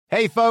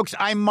Hey, folks,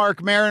 I'm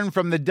Mark Marin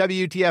from the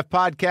WTF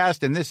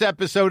Podcast, and this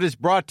episode is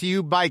brought to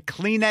you by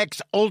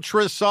Kleenex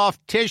Ultra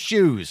Soft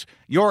Tissues,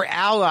 your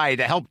ally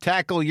to help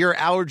tackle your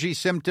allergy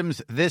symptoms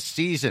this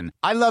season.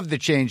 I love the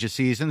change of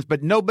seasons,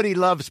 but nobody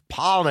loves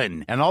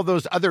pollen and all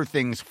those other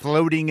things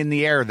floating in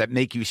the air that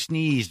make you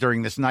sneeze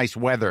during this nice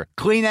weather.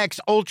 Kleenex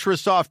Ultra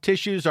Soft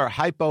Tissues are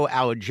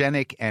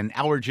hypoallergenic and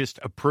allergist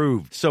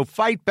approved, so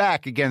fight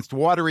back against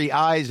watery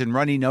eyes and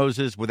runny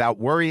noses without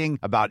worrying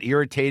about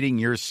irritating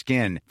your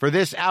skin. For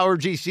this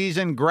allergy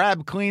season,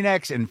 grab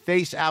Kleenex and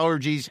face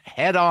allergies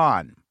head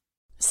on.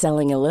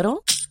 Selling a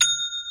little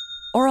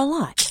or a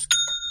lot?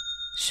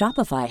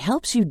 Shopify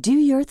helps you do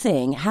your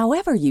thing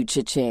however you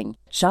cha-ching.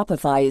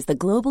 Shopify is the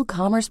global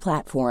commerce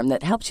platform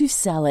that helps you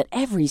sell at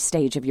every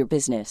stage of your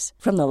business.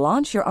 From the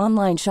launch your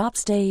online shop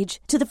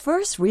stage to the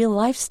first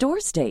real-life store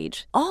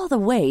stage, all the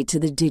way to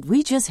the did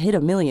we just hit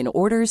a million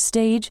orders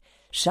stage.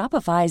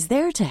 Shopify is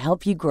there to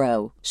help you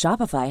grow.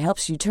 Shopify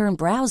helps you turn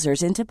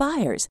browsers into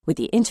buyers with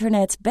the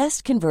internet's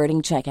best converting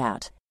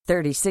checkout.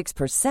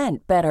 36%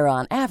 better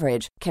on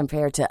average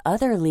compared to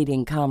other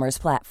leading commerce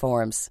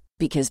platforms.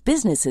 Because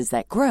businesses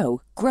that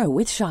grow, grow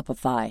with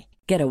Shopify.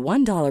 Get a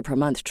 $1 per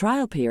month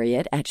trial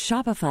period at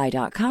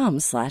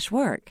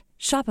shopify.com/work.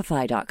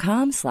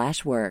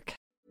 Shopify.com/work.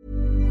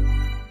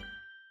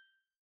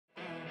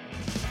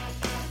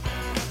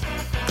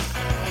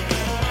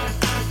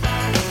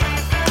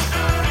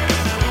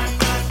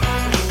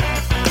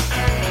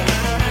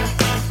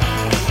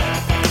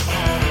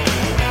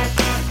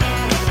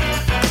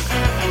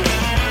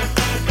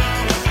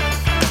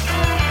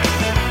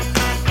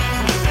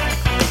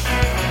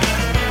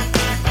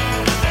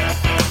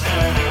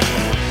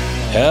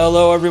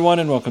 Hello, everyone,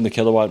 and welcome to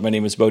Kilowatt. My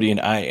name is Bodhi,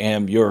 and I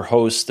am your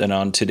host. And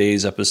on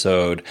today's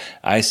episode,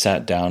 I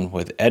sat down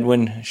with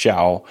Edwin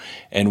Xiao,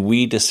 and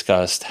we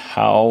discussed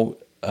how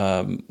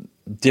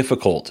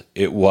difficult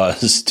it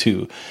was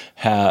to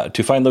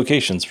find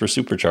locations for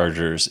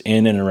superchargers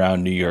in and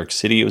around New York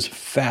City. It was a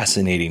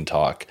fascinating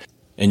talk,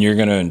 and you're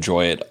going to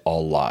enjoy it a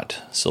lot.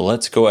 So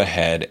let's go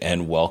ahead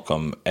and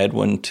welcome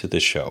Edwin to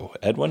the show.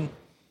 Edwin?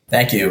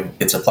 Thank you.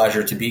 It's a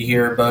pleasure to be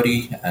here,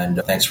 Bodhi,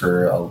 and thanks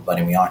for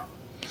letting me on.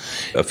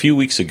 A few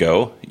weeks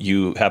ago,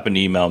 you happened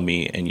to email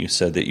me and you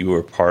said that you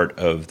were part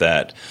of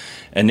that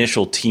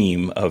initial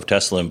team of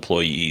Tesla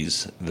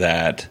employees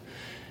that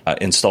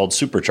installed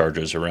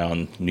superchargers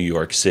around New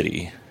York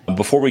City.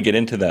 Before we get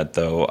into that,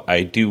 though,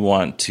 I do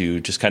want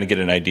to just kind of get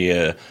an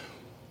idea.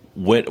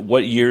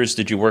 What years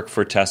did you work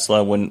for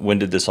Tesla? When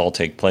did this all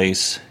take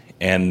place?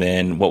 And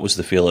then what was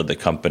the feel of the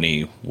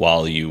company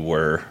while you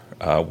were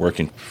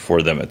working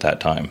for them at that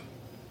time?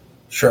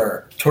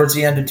 Sure. Towards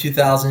the end of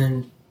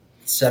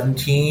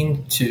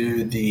 2017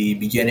 to the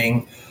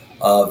beginning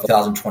of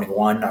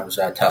 2021, I was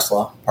at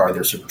Tesla, part of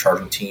their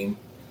supercharging team.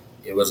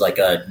 It was like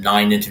a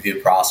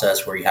 9-interview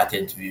process where you had to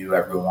interview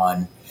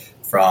everyone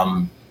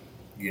from,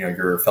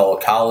 your fellow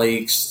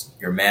colleagues,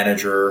 your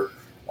manager,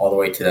 all the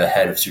way to the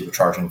head of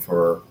supercharging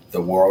for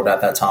the world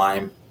at that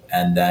time.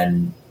 And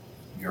then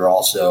you're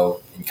also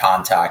in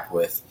contact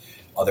with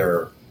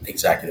other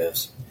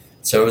executives.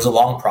 So it was a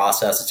long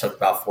process. It took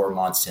about 4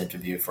 months to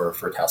interview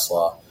for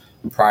Tesla.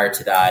 Prior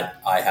to that,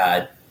 I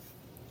had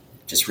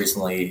just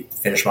recently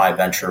finished my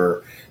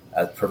venture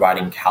at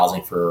providing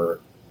housing for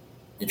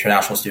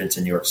international students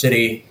in New York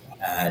City,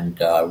 and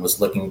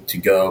was looking to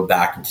go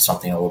back into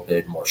something a little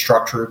bit more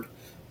structured.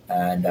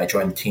 And I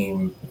joined the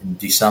team in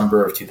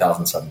December of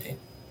 2017.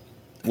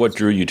 What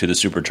drew you to the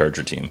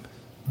supercharger team?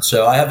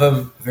 So I have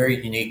a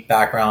very unique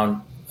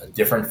background,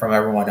 different from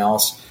everyone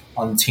else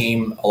on the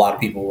team. A lot of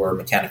people were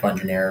mechanical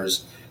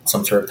engineers,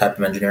 some sort of type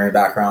of engineering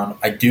background.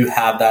 I do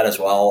have that as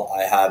well.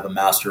 I have a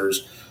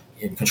master's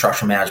in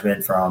construction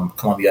management from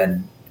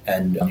Columbia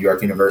and New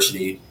York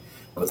University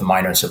with a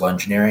minor in civil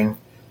engineering.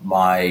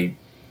 My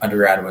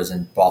undergrad was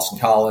in Boston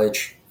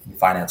College in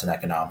finance and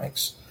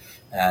economics.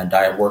 And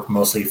I worked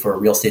mostly for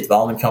real estate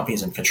development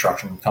companies and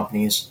construction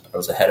companies. I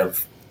was the head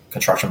of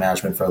construction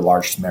management for the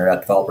largest Marriott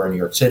developer in New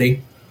York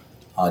City.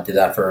 Did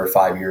that for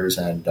 5 years,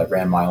 and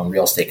ran my own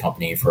real estate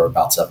company for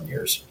about 7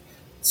 years.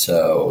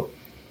 So,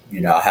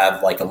 I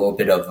have like a little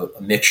bit of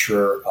a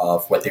mixture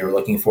of what they were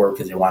looking for,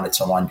 because they wanted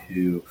someone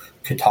who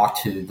could talk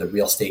to the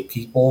real estate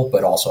people,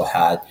 but also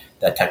had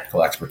that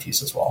technical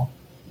expertise as well.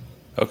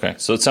 Okay.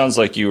 So it sounds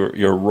like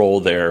your role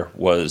there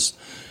was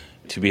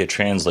to be a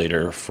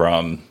translator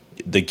from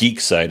the geek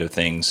side of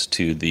things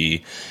to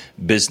the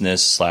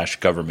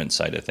business/government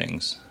side of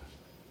things.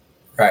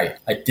 Right.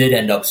 I did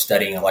end up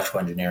studying electrical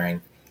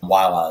engineering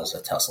while I was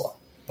at Tesla.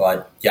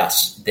 But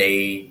yes,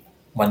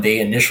 when they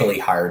initially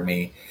hired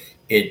me,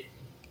 it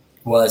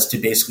was to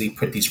basically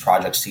put these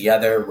projects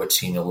together, which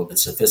seemed a little bit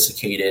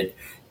sophisticated.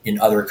 In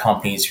other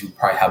companies who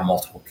probably have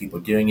multiple people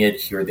doing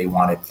it, here they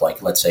wanted,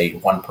 like, let's say,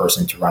 one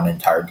person to run an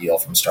entire deal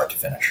from start to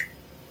finish.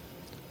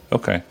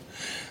 Okay.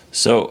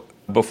 So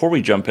before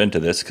we jump into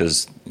this,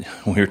 because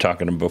we were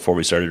talking before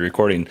we started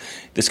recording,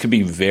 this could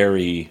be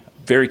very,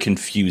 very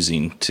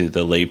confusing to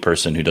the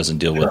layperson who doesn't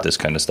deal with this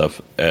kind of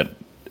stuff at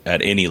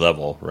any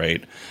level,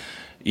 right?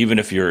 even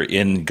if you're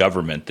in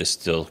government, this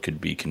still could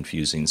be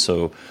confusing.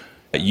 So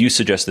you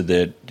suggested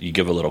that you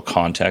give a little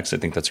context. I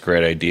think that's a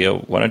great idea.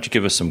 Why don't you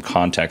give us some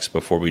context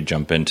before we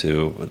jump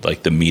into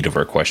like the meat of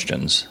our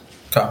questions?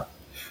 Okay.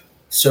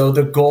 So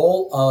the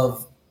goal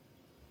of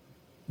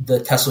the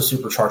Tesla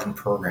supercharging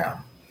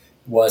program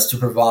was to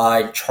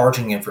provide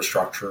charging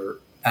infrastructure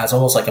as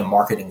almost like a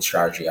marketing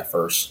strategy at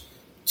first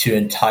to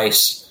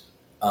entice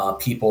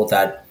people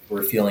that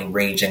were feeling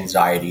range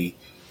anxiety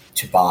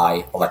to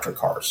buy electric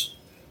cars.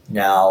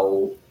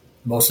 Now,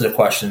 most of the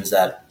questions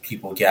that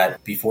people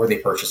get before they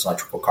purchase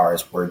electrical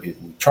cars, where do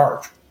we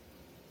charge?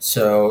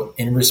 So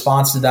in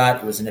response to that,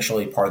 it was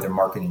initially part of their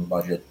marketing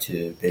budget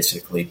to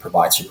basically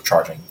provide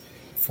supercharging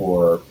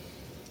for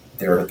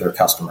their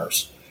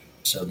customers.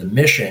 So the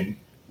mission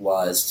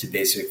was to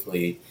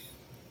basically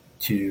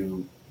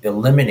to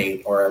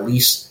eliminate or at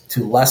least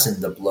to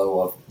lessen the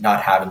blow of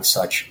not having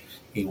such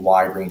a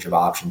wide range of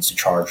options to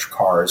charge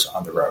cars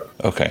on the road.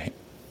 Okay.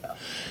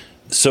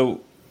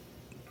 So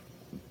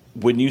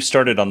when you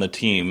started on the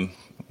team,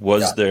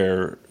 was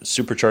there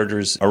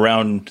superchargers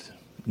around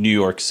New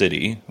York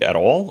City at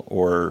all,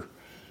 or?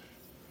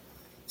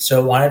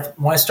 So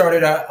when I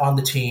started on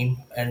the team,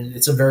 and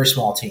it's a very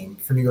small team,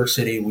 for New York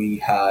City, we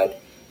had,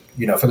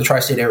 for the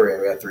tri-state area,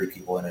 we had 3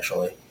 people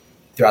initially.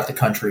 Throughout the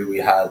country, we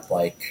had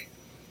like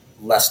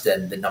less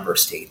than the number of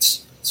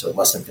states, so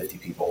less than 50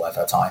 people at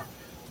that time.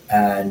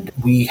 And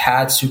we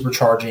had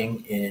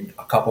supercharging in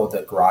a couple of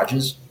the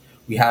garages.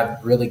 We had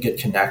really good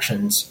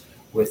connections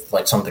with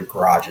like some of the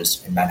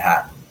garages in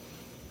Manhattan.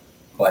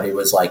 But it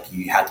was like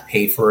you had to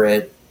pay for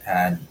it,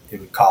 and it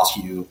would cost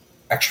you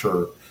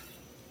extra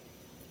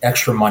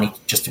money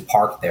just to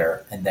park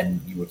there, and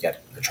then you would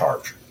get a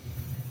charge.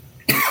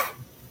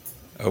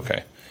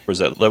 Okay. Was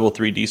that level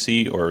 3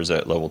 DC or is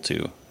that level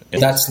 2?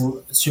 That's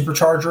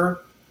supercharger.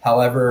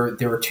 However,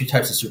 there were 2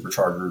 types of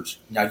superchargers.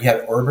 Now you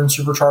had urban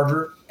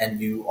supercharger, and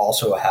you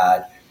also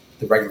had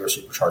the regular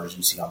superchargers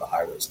you see on the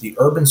highways. The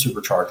urban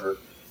supercharger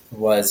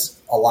was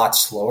a lot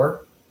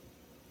slower.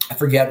 I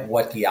forget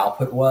what the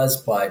output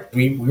was, but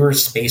we were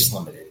space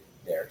limited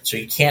there. So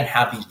you can't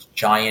have these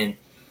giant,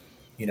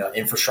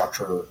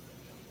 infrastructure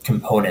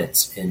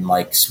components in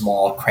like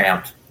small,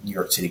 cramped New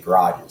York City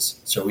garages.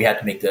 So we had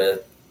to make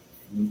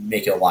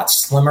it a lot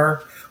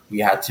slimmer. We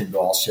had to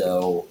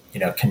also,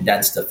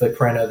 condense the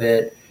footprint of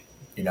it,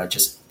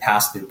 just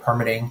pass through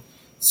permitting.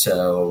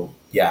 So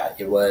yeah,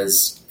 it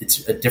was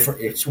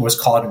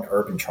called an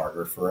urban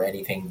charger for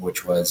anything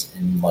which was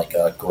in like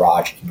a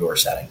garage indoor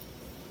setting.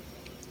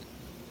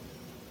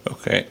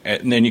 Okay.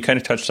 And then you kind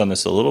of touched on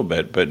this a little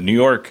bit, but New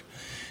York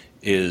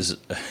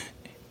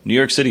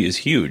City is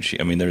huge.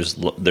 I mean, there's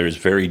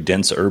very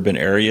dense urban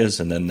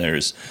areas, and then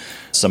there's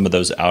some of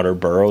those outer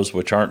boroughs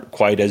which aren't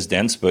quite as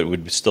dense, but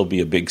would still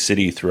be a big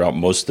city throughout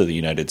most of the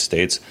United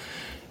States.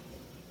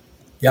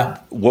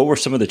 Yeah. What were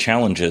some of the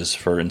challenges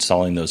for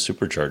installing those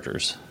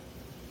superchargers?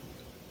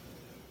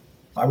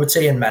 I would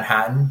say in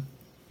Manhattan,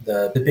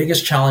 the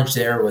biggest challenge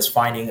there was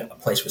finding a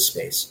place with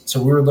space.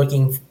 So we were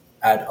looking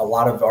at a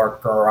lot of our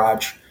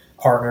garage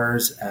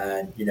partners,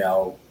 and,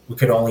 we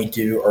could only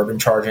do urban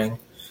charging,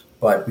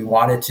 but we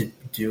wanted to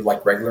do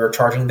like regular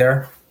charging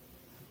there.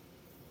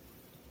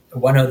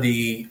 One of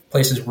the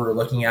places we were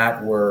looking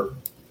at were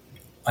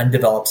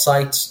undeveloped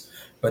sites,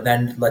 but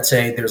then let's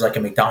say there's like a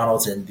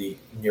McDonald's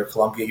near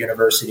Columbia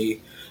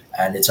University,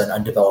 and it's an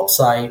undeveloped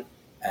site,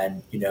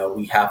 and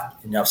we have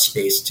enough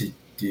space to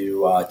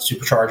do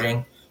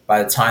supercharging.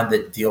 By the time the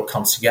deal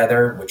comes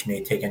together, which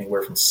may take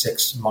anywhere from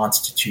 6 months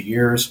to 2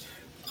 years,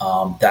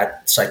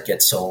 that site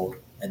gets sold,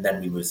 and then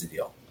we lose the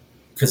deal.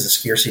 Because of the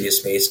scarcity of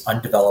space,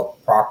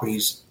 undeveloped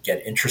properties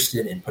get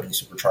interested in putting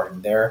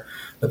supercharging there,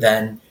 but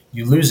then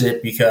you lose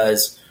it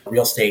because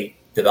real estate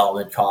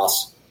development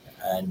costs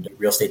and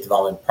real estate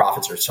development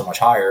profits are so much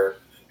higher.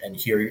 And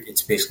here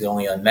it's basically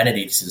only an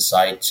amenity to the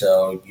site,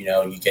 so you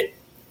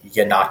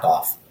get knocked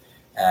off.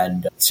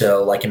 And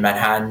so, like in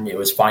Manhattan, it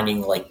was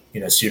finding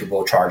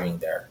suitable charging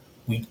there.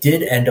 We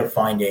did end up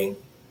finding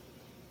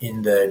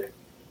in the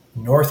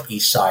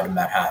northeast side of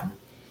Manhattan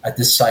at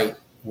this site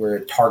where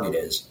Target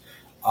is.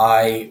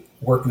 I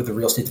worked with a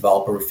real estate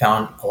developer. We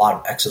found a lot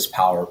of excess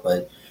power,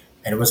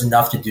 and it was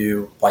enough to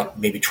do like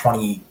maybe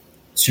 20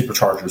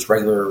 superchargers,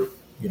 regular,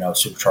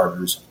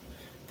 superchargers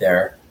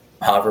there.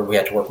 However, we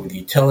had to work with the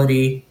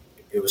utility.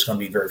 It was going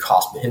to be very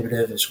cost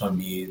prohibitive. It's going to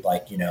be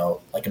like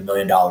 $1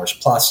 million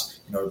plus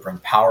in order to bring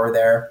power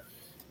there,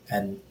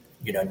 and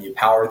new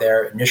power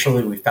there.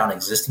 Initially, we found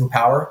existing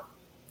power.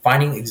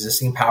 Finding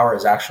existing power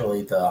is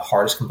actually the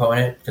hardest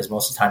component because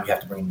most of the time you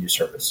have to bring a new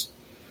service.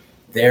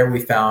 There,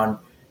 we found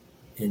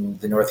in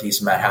the northeast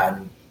of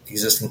Manhattan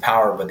existing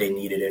power, but they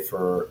needed it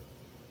for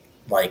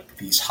like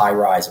these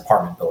high-rise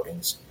apartment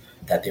buildings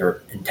that they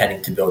were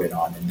intending to build it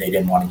on, and they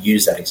didn't want to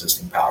use that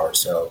existing power.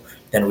 So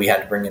then we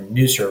had to bring in a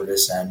new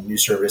service, and new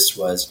service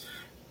was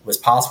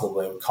possible,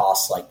 but it would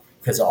cost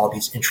because of all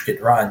these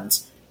intricate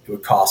runs, it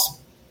would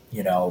cost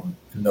 $1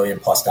 million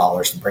plus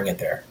to bring it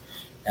there.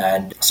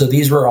 And so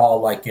these were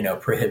all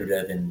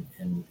prohibitive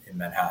in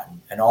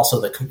Manhattan, and also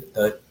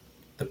the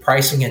the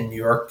pricing in New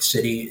York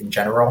City in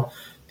general,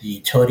 the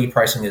utility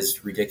pricing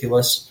is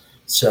ridiculous.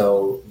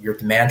 So your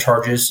demand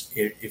charges,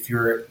 if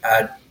you're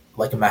at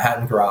like a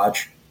Manhattan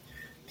garage,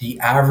 the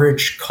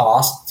average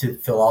cost to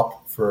fill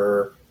up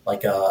for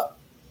like a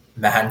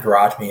Manhattan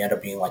garage may end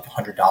up being like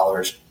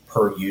 $100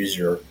 per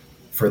user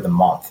for the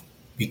month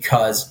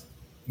because,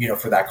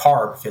 for that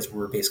car, because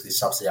we're basically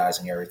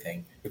subsidizing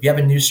everything. If you have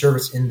a new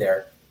service in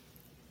there,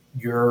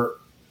 you're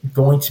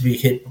going to be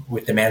hit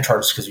with demand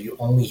charges because you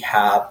only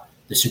have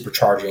the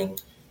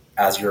supercharging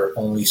as your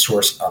only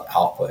source of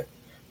output.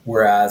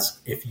 Whereas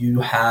if you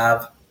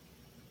have,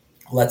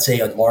 let's say,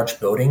 a large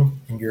building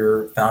and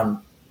you're found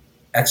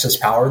excess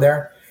power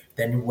there,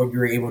 then what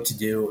you're able to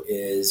do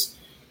is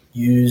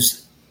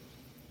use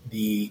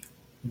the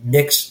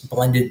mixed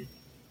blended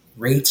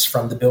rates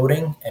from the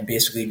building and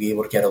basically be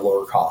able to get a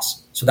lower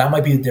cost. So that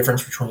might be the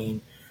difference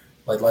between,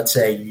 like, let's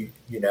say,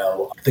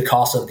 the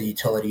cost of the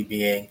utility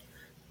being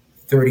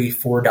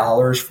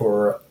 $34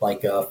 for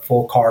like a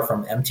full car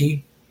from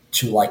empty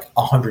to like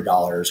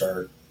 $100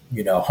 or,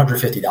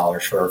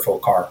 $150 for a full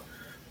car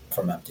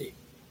from empty.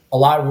 A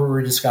lot of what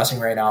we're discussing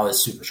right now is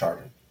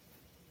supercharging.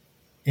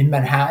 In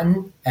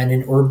Manhattan and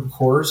in urban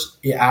cores,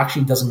 it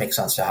actually doesn't make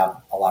sense to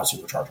have a lot of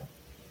supercharging.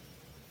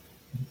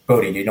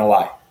 Bodhi, do you know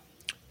why?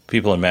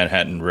 People in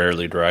Manhattan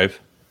rarely drive.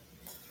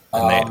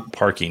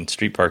 And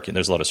street parking,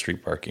 there's a lot of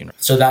street parking.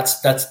 So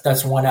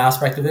that's one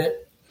aspect of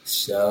it.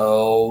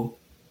 So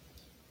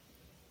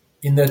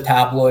in the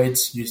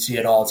tabloids, you see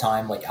it all the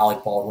time, like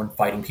Alec Baldwin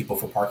fighting people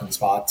for parking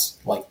spots.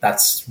 Like,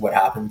 that's what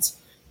happens.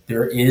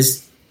 There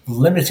is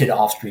limited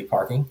off-street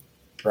parking,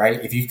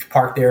 right? If you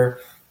park there,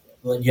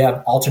 you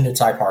have alternate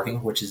side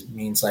parking, which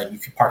means like you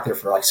can park there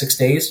for like 6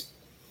 days.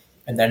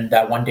 And then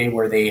that one day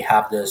where they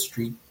have the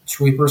street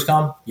sweepers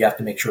come, you have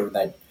to make sure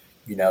that,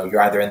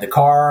 you're either in the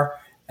car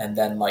and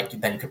then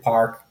you could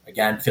park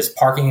again, because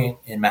parking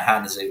in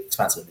Manhattan is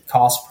expensive. It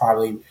costs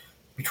probably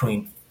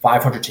between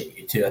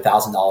 $500 to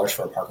 $1,000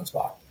 for a parking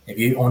spot. If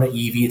you own an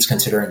EV, it's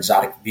considered an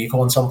exotic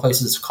vehicle in some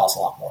places. It costs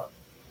a lot more.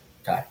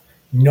 Okay.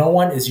 No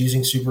one is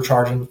using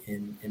supercharging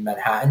in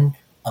Manhattan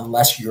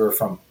unless you're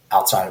from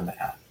outside of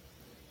Manhattan.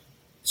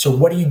 So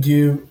what do you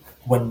do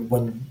when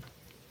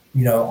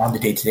on the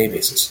day-to-day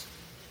basis?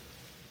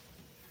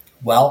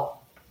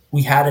 Well,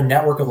 we had a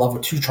network of level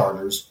 2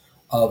 chargers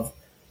of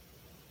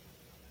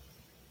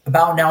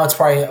now it's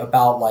probably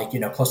about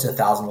close to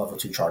 1,000 level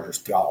 2 chargers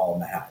throughout all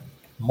of Manhattan.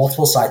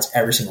 Multiple sites,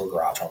 every single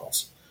garage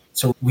almost.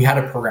 So we had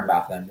a program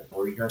back then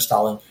where you're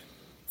installing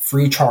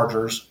free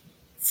chargers,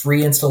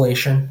 free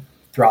installation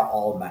throughout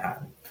all of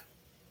Manhattan.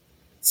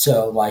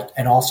 So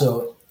and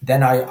also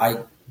then I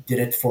did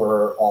it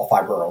for all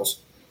 5 boroughs.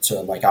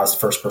 So I was the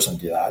first person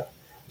to do that.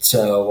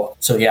 So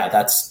yeah,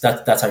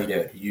 that's how you do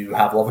it. You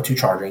have level 2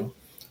 charging,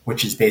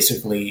 which is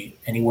basically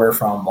anywhere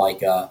from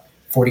a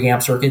 40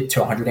 amp circuit to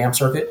 100 amp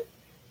circuit,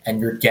 and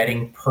you're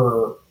getting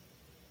per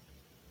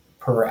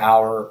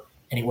hour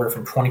anywhere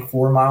from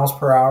 24 miles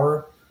per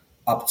hour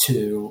up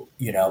to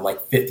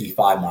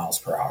 55 miles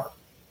per hour.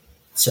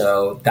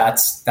 So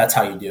that's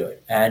how you do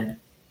it, and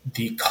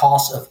the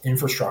cost of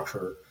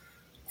infrastructure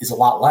is a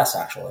lot less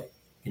actually.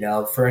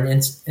 For an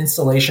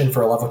installation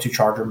for a level 2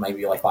 charger might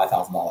be like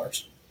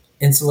 $5,000.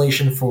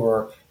 Installation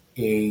for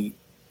a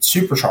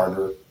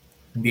supercharger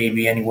may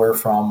be anywhere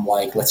from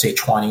let's say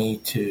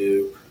 $20,000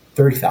 to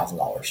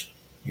 $30,000.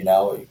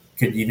 It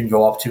could even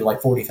go up to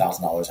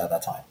 $40,000 at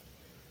that time.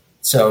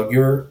 So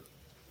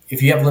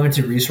if you have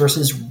limited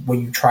resources,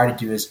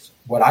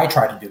 what I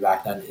tried to do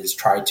back then is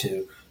try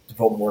to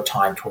devote more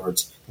time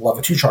towards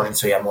level 2 charging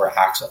so you have more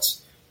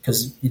access.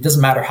 Because it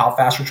doesn't matter how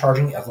fast you're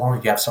charging, as long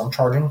as you have some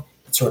charging,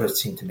 it sort of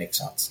seemed to make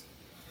sense.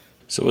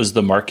 So was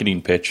the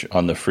marketing pitch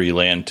on the free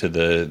land to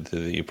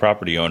the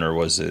property owner,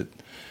 was it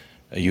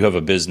you have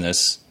a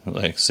business,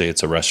 like say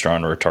it's a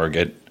restaurant or a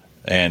Target,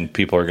 and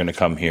people are going to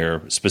come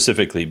here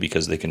specifically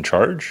because they can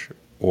charge?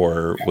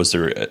 Or was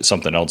there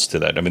something else to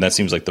that? I mean, that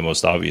seems like the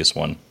most obvious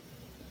one.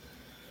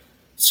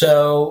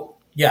 So,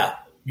 yeah,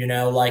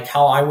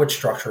 how I would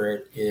structure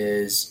it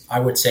is I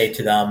would say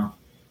to them,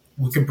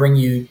 we could bring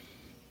you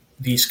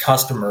these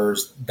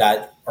customers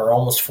that are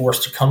almost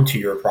forced to come to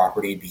your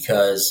property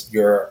because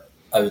you're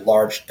a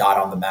large dot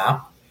on the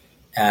map.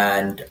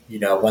 And,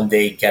 when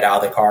they get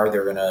out of the car,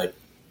 they're going to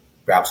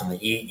grab something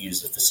to eat,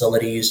 use the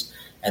facilities.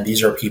 And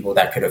these are people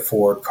that could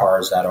afford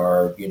cars that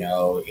are,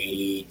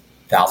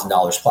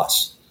 $80,000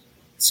 plus.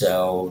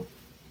 So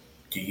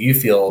do you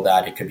feel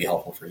that it could be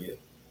helpful for you?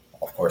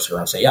 Of course, they're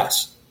going to say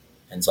yes.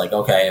 And it's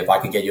okay, if I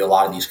could get you a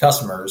lot of these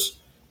customers,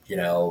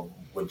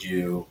 would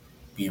you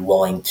be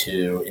willing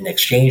to, in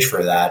exchange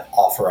for that,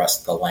 offer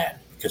us the land?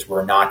 Because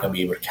we're not going to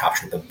be able to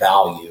capture the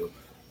value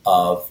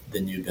of the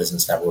new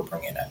business that we're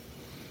bringing in.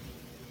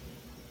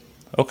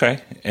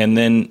 Okay. And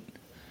then,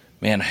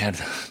 man, I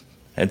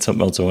had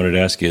something else I wanted to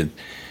ask you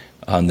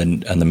on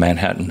the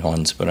Manhattan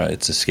ones, but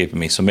it's escaping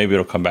me. So maybe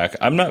it'll come back.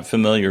 I'm not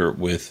familiar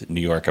with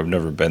New York. I've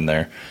never been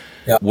there.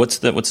 Yeah. What's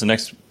the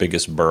next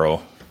biggest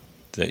borough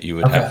that you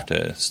would have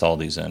to install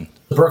these in?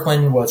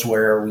 Brooklyn was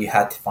where we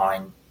had to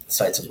find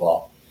sites as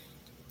well.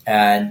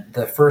 And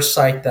the first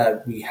site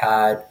that we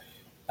had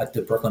at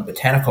the Brooklyn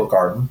Botanical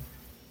Garden,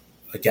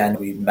 again,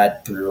 we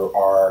met through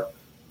our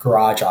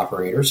garage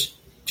operators,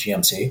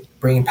 GMC.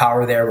 Bringing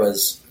power there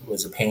was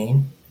a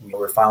pain. We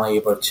were finally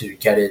able to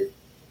get it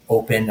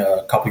open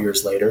a couple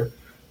years later.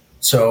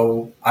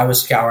 So I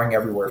was scouring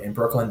everywhere. In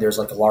Brooklyn, there's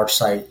like a large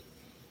site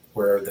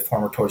where the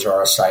former Toys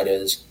R Us site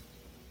is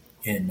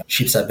in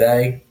Sheepshead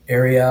Bay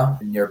area,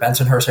 near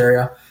Bensonhurst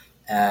area.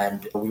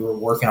 And we were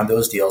working on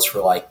those deals for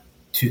like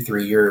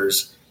 2-3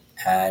 years.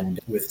 And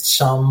with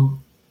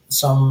some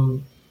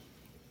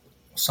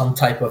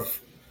type of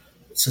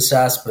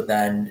success, but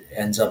then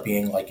ends up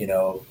being like,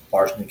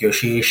 large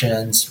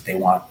negotiations. They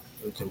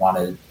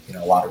wanted,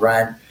 a lot of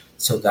rent.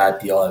 So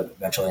that deal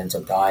eventually ends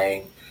up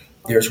dying.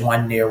 There's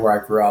one near where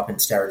I grew up in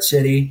Starrett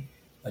City.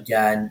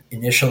 Again,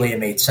 initially it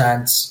made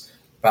sense.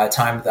 By the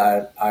time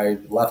that I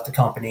left the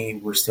company,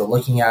 we're still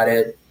looking at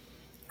it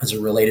as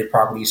a related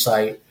property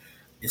site.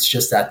 It's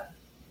just that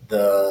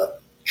the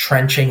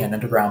trenching and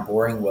underground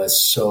boring was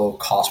so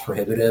cost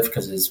prohibitive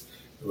because it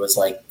was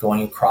like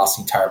going across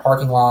the entire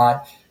parking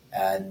lot,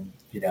 and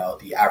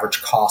the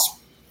average cost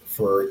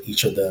for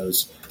each of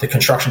those, the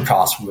construction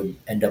cost would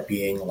end up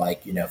being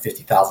like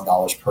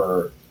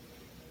 $50,000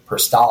 per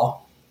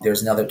stall.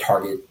 There's another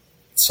Target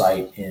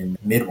site in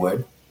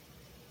Midwood,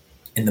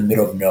 in the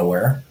middle of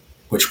nowhere,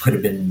 which could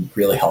have been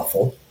really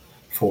helpful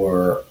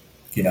for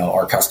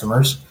our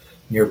customers,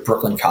 near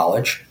Brooklyn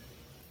College.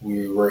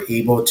 We were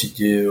able to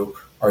do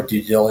our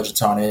due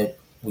diligence on it.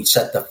 We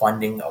set the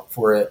funding up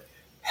for it.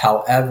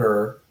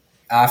 However,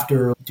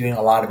 after doing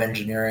a lot of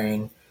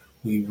engineering,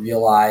 we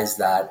realized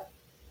that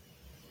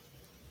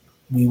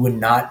we would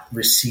not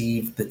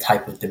receive the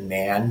type of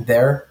demand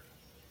there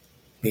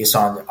based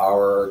on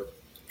our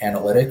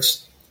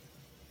analytics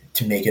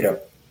to make it a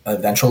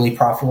eventually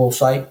profitable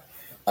site,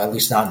 at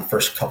least not in the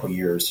first couple of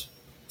years.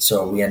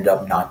 So we ended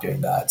up not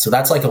doing that. So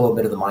that's like a little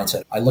bit of the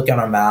mindset. I look at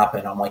a map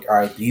and I'm like, all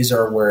right, these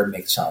are where it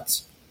makes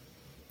sense.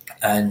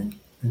 And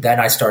then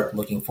I start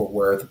looking for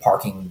where the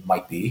parking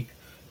might be.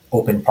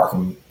 Open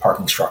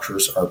parking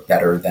structures are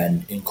better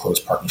than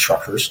enclosed parking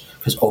structures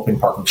because open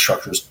parking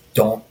structures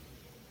don't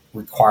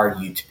require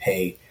you to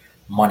pay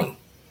money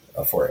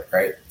for it,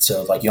 right?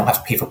 So like you don't have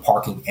to pay for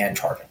parking and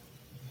charging.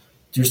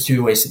 There's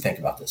two ways to think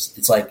about this.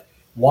 It's like,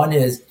 one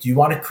is, do you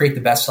want to create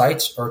the best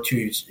sites, or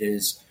two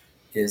is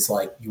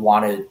like you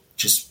want to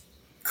just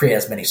create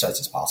as many sites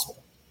as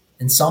possible.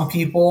 And some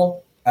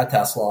people at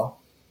Tesla,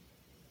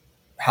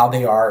 how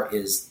they are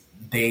is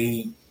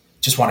they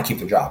just want to keep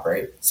their job,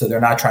 right? So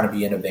they're not trying to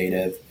be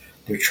innovative.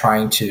 They're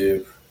trying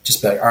to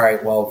just be like, all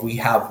right, well, if we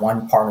have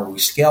one partner we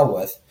scale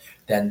with,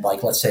 then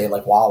like, let's say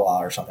like Wawa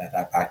or something like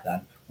that back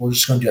then, we're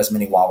just going to do as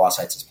many Wawa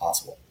sites as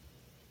possible,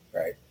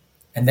 right?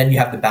 And then you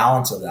have the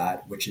balance of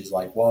that, which is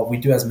like, well, if we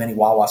do as many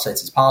Wawa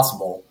sites as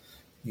possible,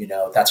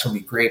 that's going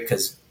to be great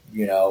because,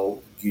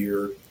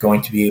 you're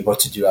going to be able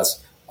to do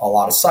a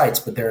lot of sites,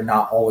 but they're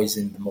not always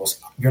in the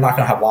most, you're not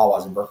going to have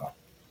Wawas in Brooklyn.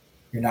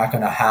 You're not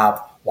going to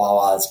have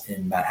Wawas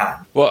in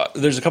Manhattan. Well,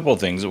 there's a couple of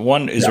things.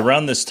 One is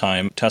around this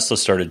time, Tesla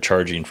started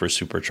charging for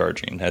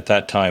supercharging. At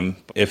that time,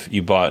 if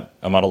you bought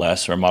a Model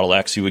S or a Model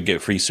X, you would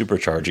get free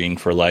supercharging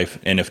for life.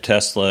 And if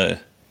Tesla,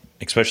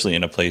 especially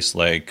in a place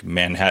like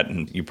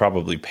Manhattan, you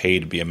probably pay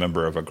to be a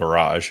member of a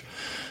garage.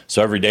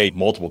 So every day,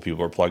 multiple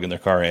people are plugging their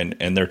car in,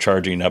 and they're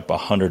charging up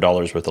 $100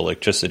 worth of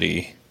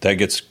electricity. That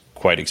gets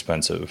quite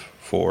expensive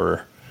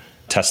for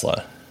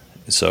Tesla.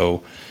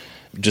 So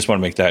just want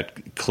to make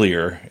that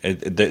clear.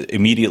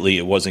 Immediately,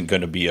 it wasn't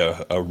going to be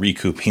a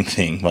recouping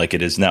thing like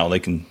it is now. They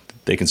can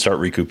start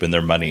recouping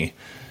their money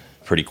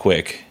pretty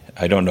quick.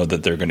 I don't know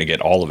that they're going to get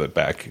all of it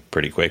back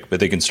pretty quick, but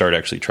they can start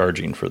actually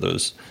charging for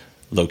those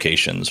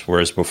locations.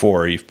 Whereas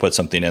before, you've put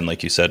something in,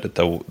 like you said, at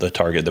the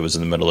Target that was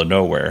in the middle of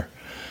nowhere,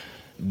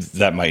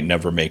 that might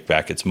never make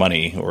back its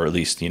money, or at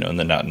least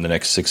not in the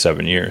next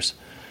 6-7 years.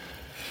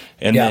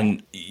 And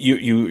then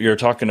you're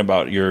talking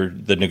about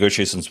the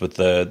negotiations with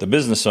the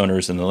business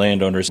owners and the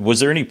landowners. Was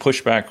there any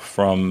pushback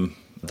from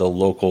the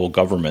local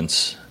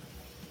governments?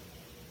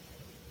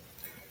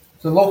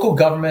 The local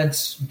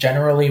governments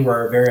generally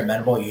were very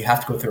amenable. You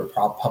have to go through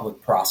a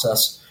public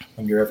process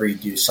whenever you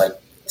do site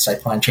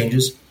plan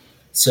changes.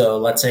 So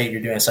let's say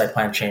you're doing a site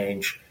plan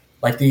change.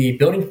 Like the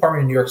building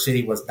department in New York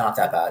City was not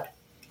that bad,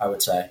 I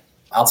would say.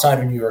 Outside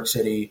of New York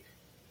City,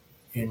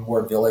 in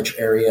more village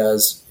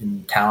areas,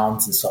 in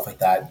towns and stuff like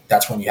that,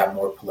 that's when you have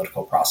more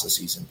political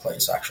processes in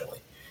place, actually.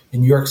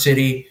 In New York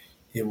City,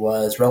 it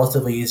was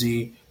relatively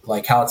easy.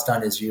 Like how it's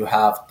done is you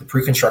have the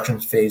pre-construction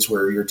phase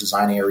where you're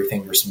designing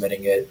everything, you're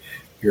submitting it,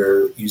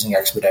 you're using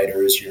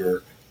expediters,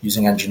 you're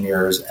using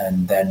engineers,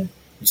 and then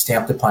you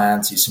stamp the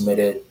plans, you submit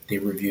it, they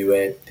review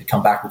it, they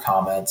come back with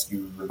comments,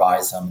 you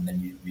revise them, and then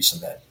you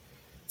resubmit.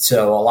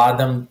 So a lot of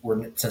them,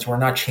 since we're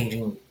not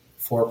changing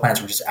floor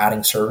plans, we're just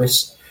adding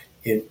service,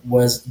 it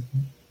was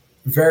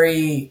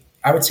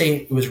I would say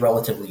it was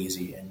relatively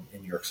easy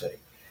in New York City.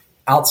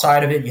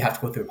 Outside of it, you have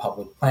to go through a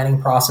public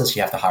planning process.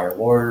 You have to hire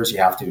lawyers. You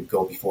have to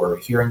go before a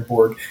hearing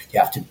board. You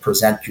have to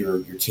present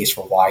your case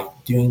for why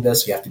doing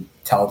this. You have to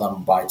tell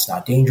them why it's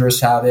not dangerous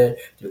to have it.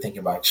 They're thinking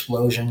about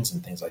explosions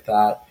and things like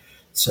that.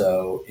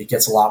 So it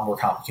gets a lot more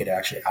complicated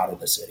actually out of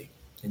the city.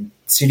 And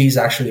cities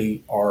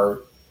actually are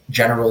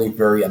generally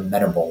very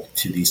amenable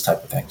to these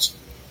type of things,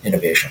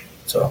 innovation.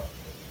 So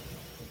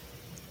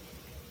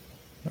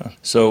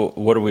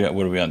what are we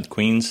on?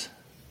 Queens?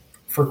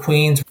 For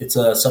Queens, it's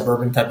a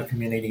suburban type of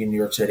community in New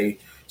York City.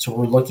 So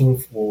we're looking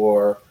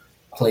for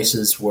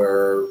places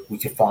where we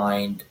could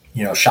find,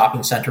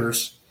 shopping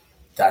centers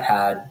that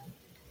had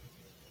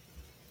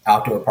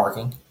outdoor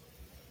parking.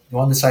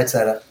 One of the sites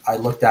that I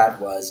looked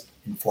at was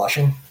in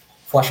Flushing.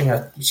 Flushing,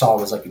 I saw,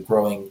 was like a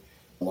growing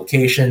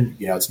location.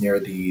 It's near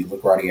the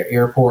LaGuardia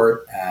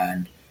Airport,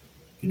 and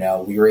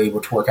we were able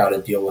to work out a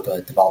deal with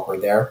a developer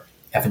there,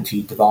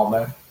 F&T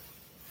Development.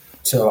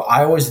 So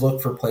I always look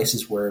for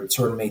places where it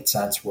sort of made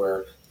sense,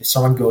 where if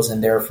someone goes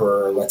in there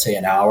for, let's say,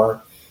 an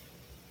hour,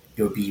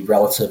 it would be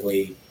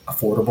relatively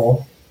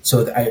affordable.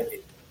 So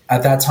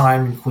at that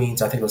time in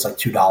Queens, I think it was like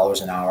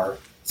 $2 an hour.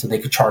 So they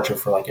could charge it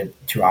for like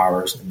 2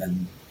 hours, and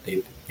then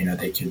they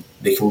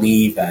could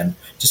leave and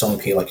just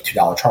only pay like a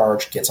 $2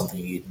 charge, get something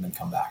to eat, and then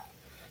come back.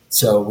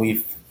 So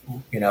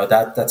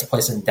that's a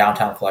place in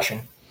downtown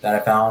Flushing that I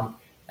found.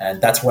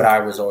 And that's what I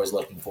was always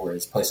looking for,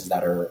 is places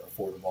that are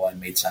affordable and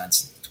made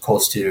sense,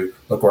 close to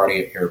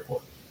LaGuardia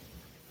Airport.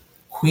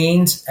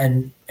 Queens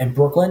and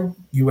Brooklyn,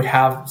 you would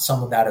have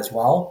some of that as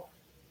well,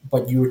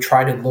 but you would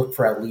try to look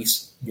for at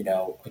least,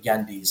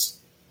 again, these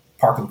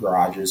parking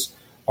garages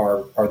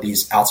are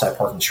these outside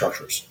parking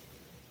structures.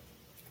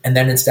 And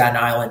then in Staten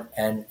Island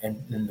and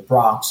in the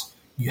Bronx,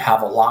 you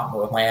have a lot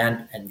more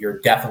land, and you're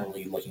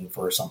definitely looking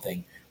for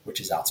something which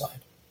is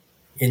outside.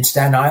 In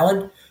Staten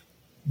Island,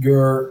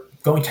 you're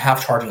going to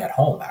have charging at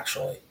home,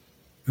 actually.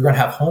 You're going to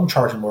have home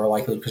charging more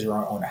likely because you're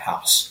going to own a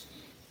house.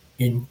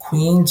 In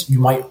Queens, you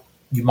might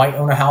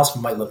own a house,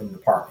 you might live in an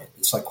apartment.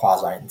 It's like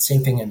quasi. And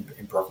same thing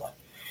in Brooklyn.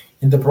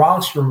 In the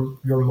Bronx, you're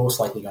most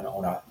likely going to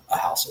own a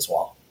house as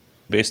well.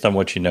 Based on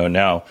what you know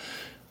now,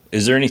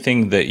 is there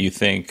anything that you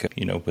think,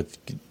 with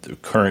the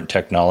current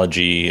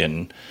technology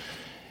and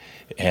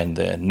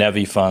the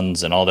NEVI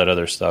funds and all that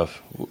other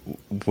stuff,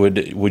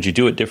 would you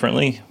do it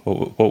differently?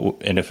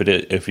 And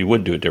if you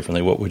would do it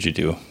differently, what would you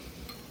do?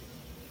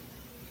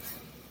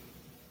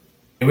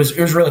 It was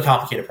really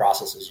complicated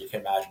process, as you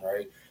can imagine,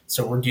 right?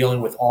 So we're dealing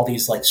with all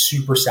these like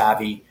super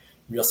savvy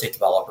real estate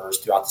developers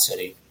throughout the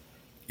city.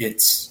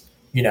 It's,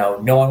 no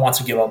one wants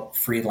to give up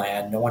free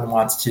land. No one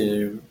wants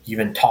to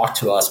even talk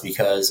to us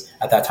because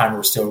at that time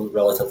we're still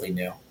relatively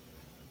new.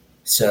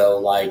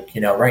 So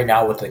right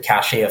now with the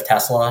cachet of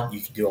Tesla,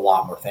 you can do a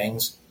lot more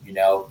things. You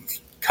can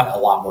cut a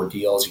lot more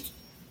deals. You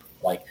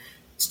can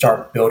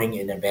start building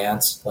in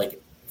advance.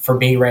 Like for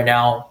me right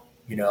now,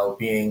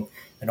 being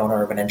an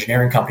owner of an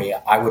engineering company,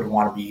 I would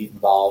want to be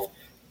involved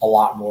a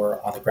lot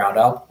more on the ground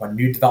up. When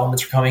new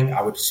developments are coming,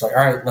 I would just say, all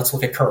right, let's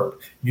look at curb.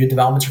 New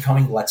developments are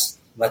coming. Let's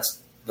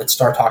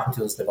start talking to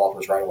those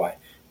developers right away.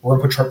 We're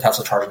going to put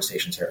Tesla charging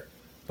stations here.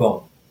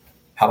 Boom.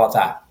 How about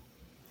that?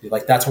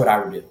 That's what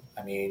I would do.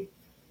 I mean,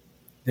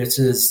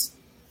 it's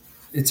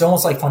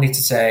almost like funny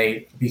to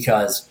say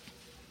because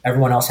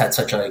everyone else had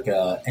such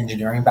a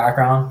engineering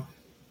background.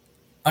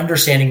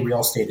 Understanding real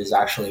estate is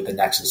actually the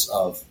nexus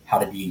of how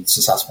to be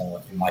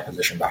successful in my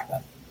position back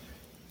then.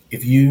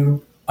 If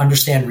you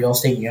understand real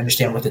estate, you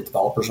understand what the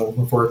developers are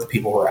looking for, the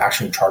people who are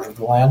actually in charge of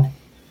the land,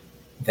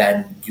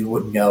 then you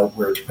would know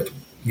where to put,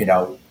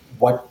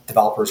 what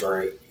developers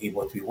are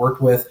able to be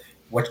worked with,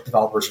 what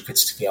developers you could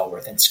scale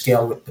with, and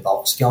scaling with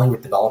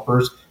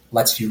developers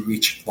lets you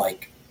reach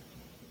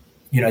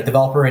a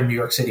developer in New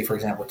York City, for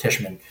example,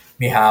 Tishman,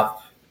 may have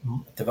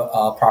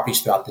properties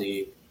throughout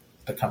the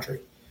country.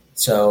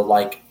 So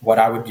what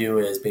I would do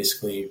is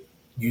basically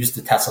use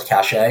the Tesla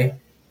cachet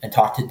and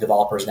talk to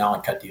developers now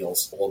and cut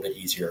deals a little bit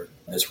easier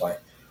this way.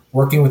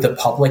 Working with the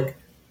public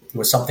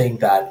was something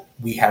that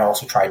we had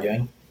also tried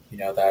doing,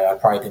 that I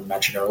probably didn't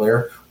mention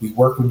earlier. We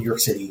worked with New York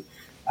City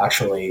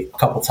actually a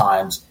couple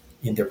times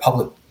in their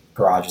public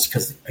garages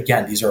because,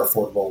 again, these are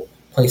affordable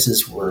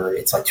places where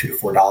it's like $2 to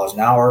 $4 an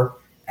hour,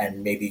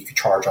 and maybe you could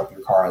charge up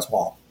your car as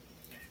well.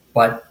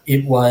 But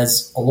it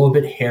was a little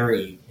bit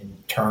hairy in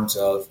terms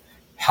of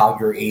how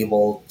you're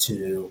able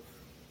to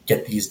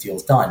get these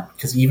deals done.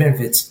 Because even if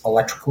it's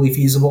electrically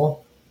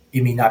feasible,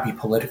 it may not be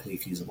politically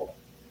feasible,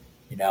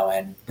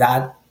 and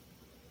that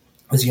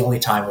was the only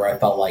time where I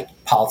felt like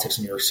politics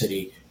in New York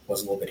City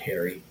was a little bit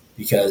hairy,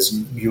 because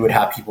you would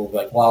have people be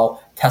like,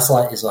 well,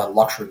 Tesla is a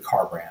luxury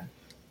car brand.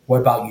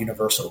 What about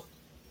universal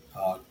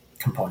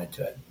component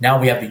to it? Now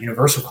we have the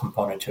universal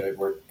component to it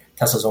where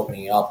Tesla's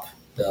opening up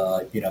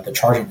the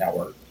charging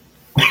network.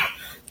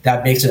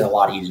 That makes it a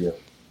lot easier,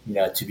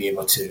 to be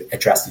able to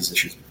address these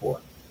issues before.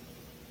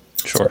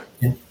 Sure.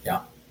 So,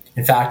 yeah.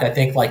 In fact, I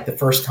think the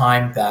first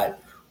time that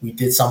we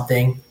did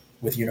something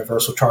with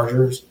universal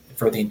chargers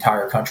for the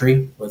entire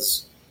country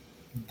was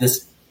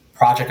this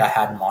project I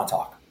had in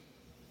Montauk,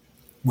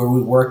 where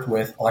we worked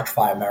with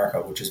Electrify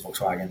America, which is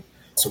Volkswagen,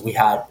 So we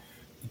had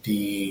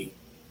the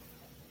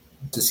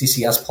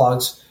CCS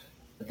plugs,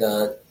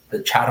 the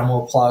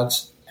Chatamo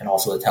plugs, and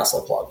also the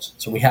Tesla plugs.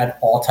 So we had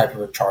all type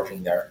of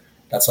charging there.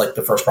 That's like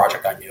the first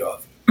project I knew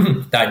of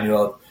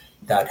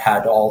that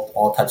had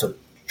all types of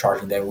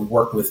charging there. We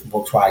worked with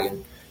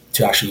Volkswagen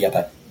to actually get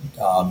that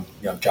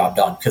job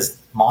done, because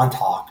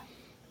Montauk,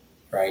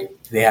 right?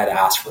 They had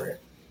asked for it.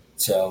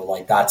 So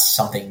like that's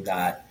something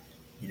that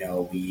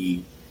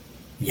we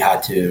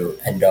had to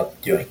end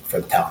up doing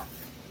for the town.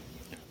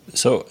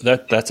 So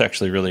that's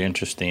actually really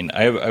interesting.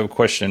 I have a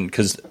question,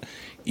 because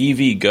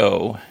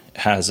EVgo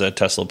has a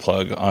Tesla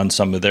plug on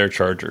some of their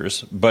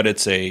chargers, but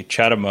it's a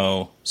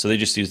Chatamo, so they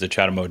just use the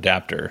Chatamo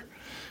adapter.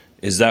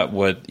 Is that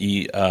what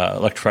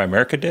Electrify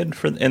America did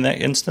in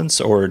that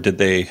instance, or did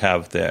they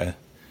have the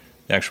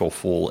actual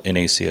full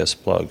NACS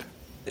plug?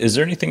 Is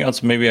there anything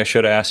else maybe I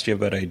should have asked you,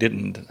 but I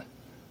didn't?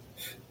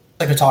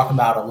 I could talk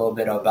about a little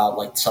bit about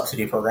like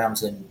subsidy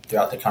programs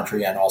throughout the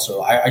country, and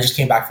also I just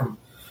came back from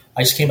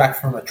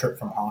a trip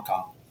from Hong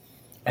Kong,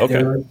 and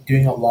Okay. They're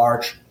doing a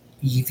large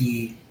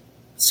EV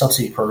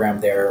subsidy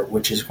program there,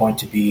 which is going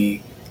to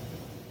be,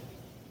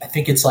 I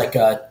think it's like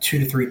 2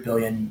 to 3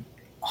 billion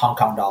Hong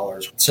Kong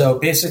dollars. So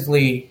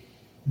basically,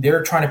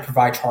 they're trying to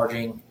provide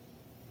charging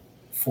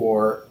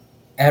for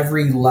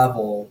every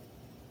level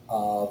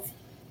of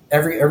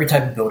every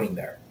type of building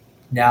there.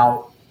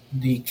 Now,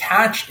 the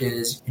catch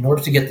is, in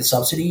order to get the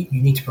subsidy,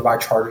 you need to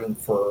provide charging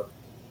for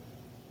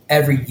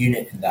every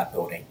unit in that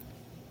building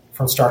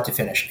from start to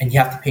finish, and you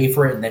have to pay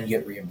for it, and then you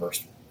get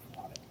reimbursed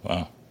on it.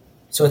 Wow.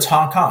 So it's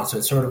Hong Kong, so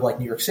it's sort of like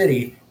New York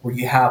City, where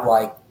you have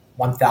like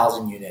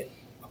 1,000 unit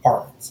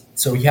apartments.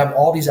 So you have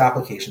all these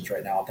applications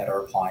right now that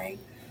are applying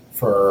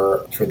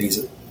for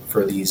these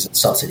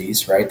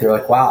subsidies, right? They're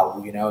like,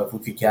 wow, if we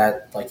could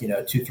get like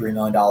 $2-3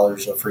 million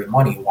of free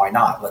money, why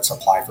not? Let's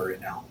apply for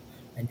it now.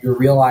 And you're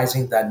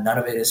realizing that none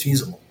of it is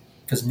feasible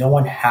because no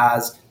one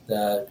has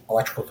the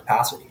electrical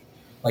capacity.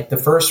 Like the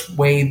first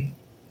way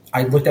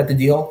I looked at the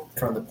deal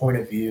from the point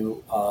of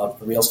view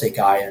of a real estate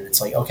guy, and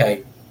it's like,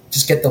 okay,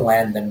 just get the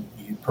land, then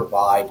you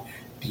provide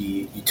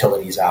the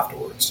utilities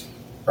afterwards,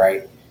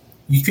 right?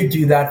 You could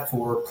do that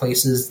for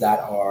places that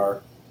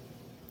are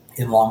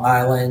in Long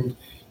Island,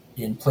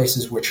 in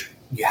places which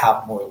you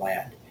have more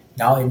land.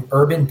 Now, in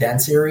urban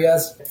dense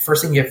areas, the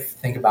first thing you have to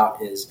think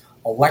about is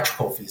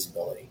electrical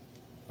feasibility.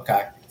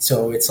 Okay,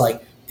 so it's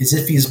like, is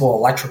it feasible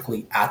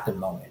electrically at the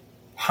moment?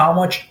 How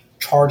much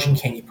charging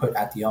can you put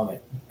at the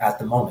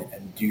moment,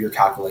 and do your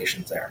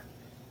calculations there?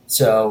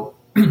 So,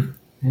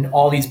 in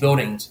all these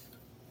buildings,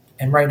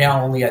 and right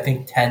now only I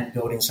think 10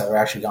 buildings have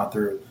actually gone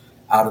through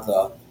out of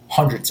the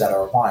hundreds that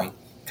are applying,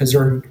 because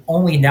they're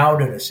only now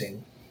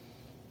noticing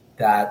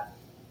that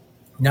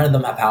none of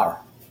them have power,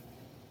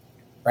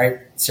 right?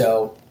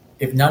 So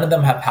if none of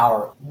them have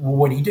power,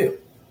 what do?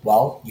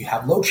 Well, you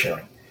have load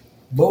sharing.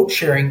 Load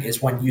sharing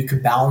is when you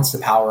can balance the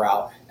power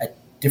out at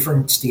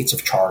different states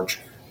of charge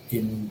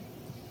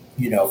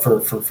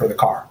for the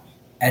car,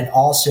 and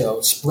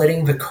also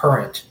splitting the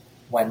current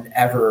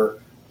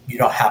whenever you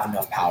don't have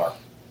enough power.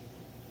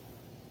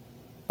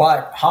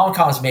 But Hong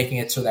Kong is making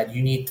it so that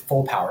you need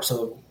full power.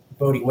 So,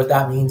 Bodhi, what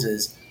that means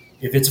is,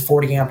 if it's a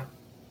 40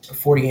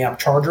 amp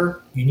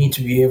charger, you need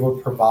to be able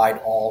to provide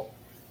all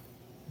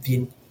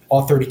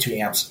 32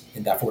 amps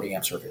in that 40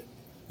 amp circuit.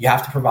 You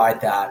have to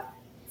provide that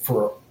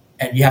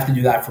and you have to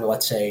do that for,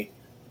 let's say,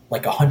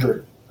 like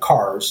 100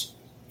 cars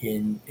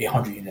in a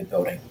 100 unit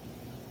building.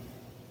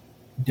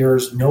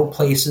 There's no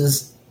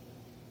places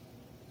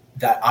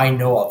that I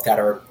know of that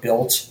are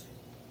built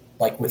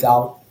like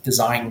without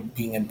design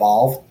being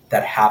involved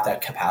that have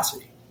that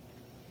capacity.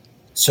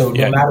 So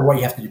no matter what,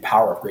 you have to do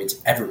power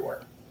upgrades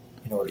everywhere.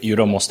 You'd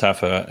almost have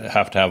to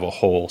have a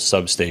whole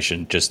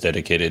substation just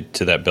dedicated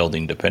to that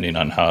building, depending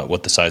on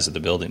what the size of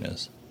the building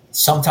is.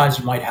 Sometimes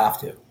you might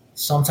have to.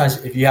 Sometimes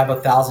if you have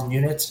 1,000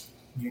 units,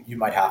 you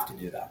might have to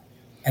do that.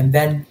 And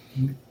then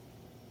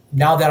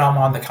now that I'm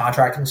on the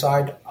contracting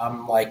side,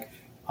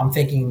 I'm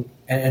thinking,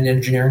 and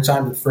engineering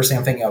side, the first thing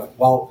I'm thinking of,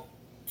 well,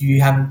 do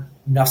you have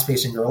enough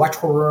space in your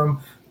electrical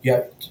room?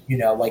 What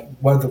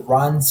are the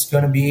runs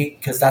going to be?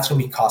 Because that's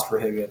going to be cost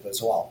prohibitive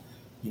as well.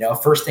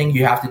 First thing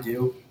you have to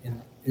do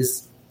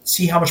is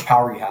see how much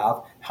power you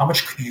have, how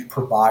much could you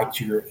provide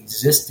to your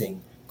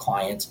existing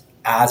clients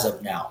as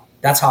of now.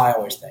 That's how I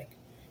always think.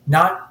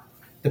 Not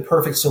the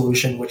perfect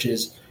solution, which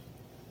is,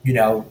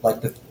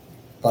 like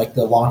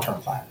the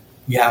long-term plan.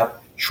 You have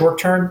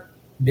short-term,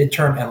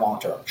 mid-term, and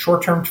long-term.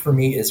 Short-term for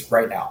me is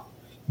right now.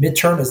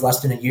 Mid-term is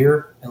less than a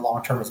year, and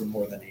long-term is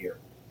more than a year.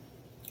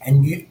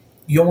 And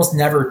you almost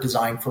never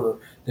design for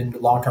the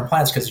long-term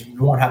plans because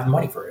you won't have the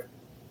money for it.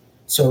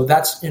 So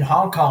that's in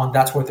Hong Kong.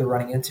 That's what they're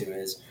running into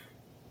is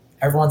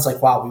everyone's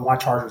like, wow, we want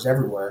chargers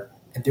everywhere.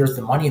 And there's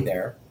the money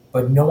there,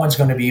 but no one's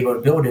going to be able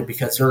to build it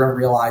because they're going to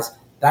realize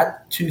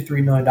that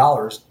 $2-3 million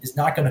is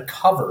not going to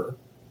cover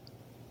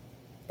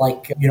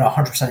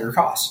 100% of your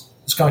costs.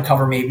 It's going to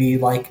cover maybe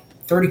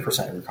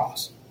 30% of your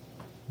costs.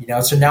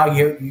 So now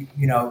you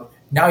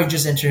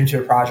just entered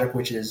into a project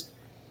which is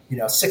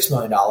 $6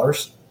 million,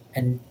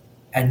 and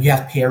and you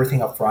have to pay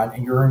everything up front,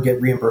 and you're going to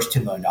get reimbursed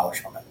 $2 million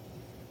from it.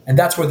 And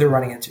that's what they're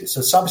running into.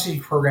 So subsidy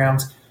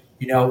programs,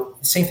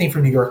 same thing for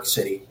New York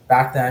City.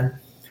 Back then,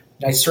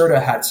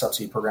 NYSERDA had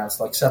subsidy programs,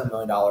 like $7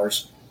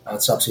 million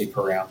subsidy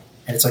program.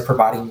 And it's like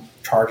providing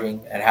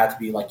charging, and it had to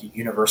be like a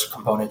universal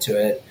component to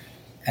it.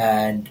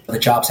 And the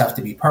jobs have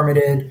to be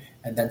permitted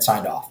and then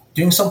signed off.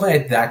 Doing something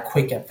like that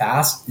quick and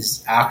fast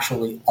is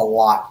actually a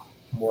lot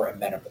more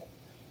amenable.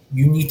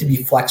 You need to be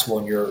flexible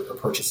in your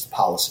approach to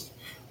policy.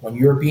 When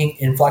you're being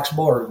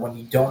inflexible, or when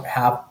you don't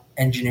have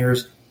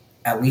engineers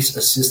at least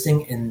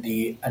assisting in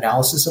the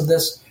analysis of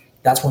this,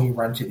 that's when you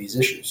run into these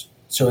issues.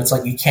 So it's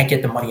like you can't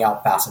get the money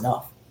out fast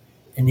enough.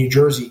 In New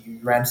Jersey, you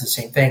ran into the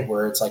same thing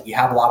where it's like you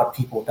have a lot of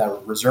people that are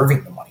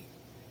reserving the money,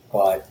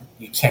 but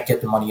you can't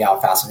get the money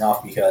out fast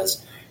enough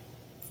because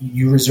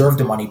you reserve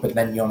the money, but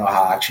then you don't know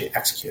how to actually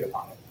execute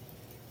upon it.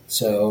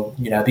 So,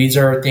 these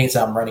are things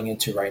that I'm running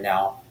into right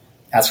now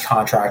as a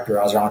contractor,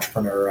 as an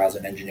entrepreneur, as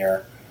an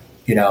engineer.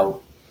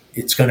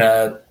 It's going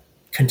to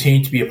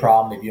continue to be a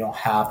problem if you don't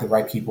have the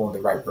right people in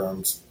the right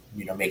rooms,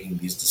 making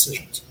these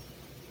decisions.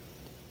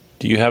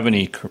 Do you have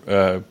any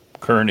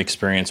current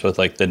experience with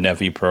like the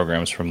NEVI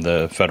programs from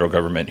the federal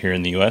government here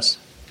in the U.S.?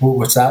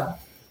 What's that?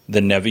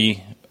 The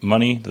NEVI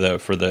money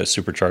for the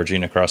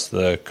supercharging across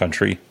the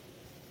country?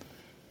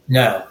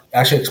 No,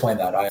 actually explain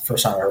that.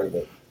 First time I heard of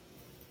it.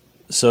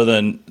 So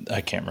then I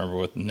can't remember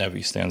what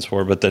NEVI stands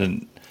for, but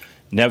the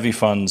NEVI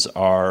funds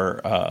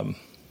are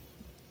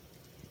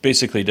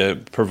basically to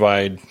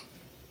provide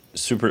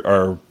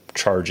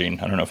charging.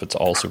 I don't know if it's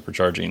all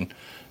supercharging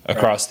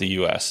across the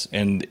U.S.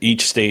 And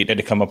each state had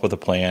to come up with a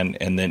plan,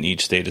 and then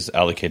each state is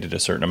allocated a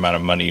certain amount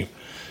of money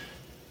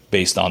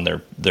based on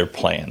their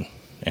plan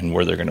and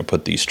where they're going to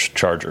put these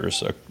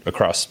chargers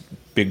across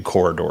big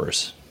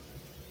corridors.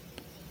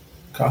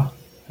 Okay.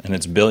 And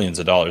it's billions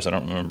of dollars. I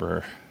don't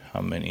remember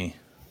how many.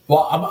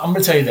 Well, I'm going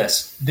to tell you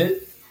this.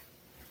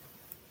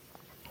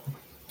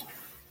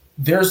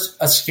 There's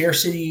a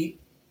scarcity,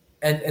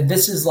 and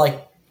this is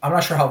like, I'm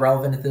not sure how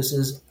relevant this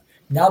is.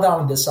 Now that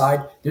I'm on this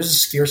side, there's a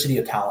scarcity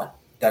of talent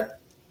that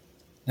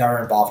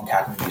are involved in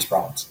tackling these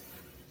problems.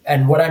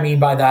 And what I mean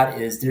by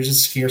that is there's a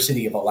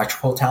scarcity of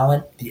electrical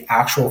talent, the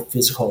actual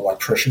physical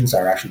electricians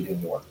that are actually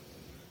doing the work.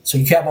 So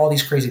you can have all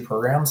these crazy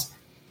programs,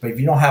 but if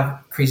you don't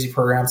have crazy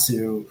programs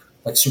to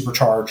like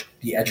supercharge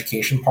the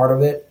education part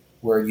of it,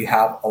 where you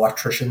have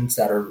electricians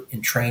that are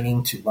in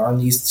training to learn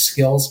these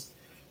skills,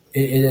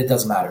 it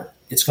doesn't matter.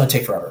 It's going to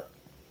take forever.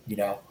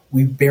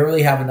 We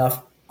barely have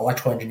enough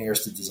electrical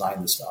engineers to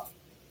design this stuff.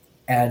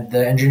 And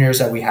the engineers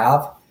that we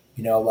have,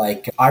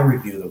 like I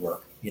review the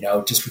work,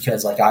 just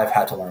because like I've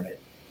had to learn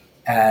it.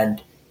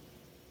 And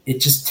it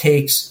just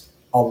takes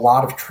a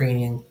lot of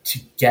training to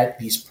get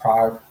these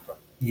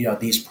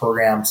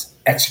programs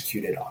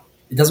executed on.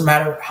 It doesn't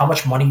matter how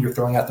much money you're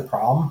throwing at the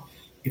problem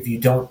if you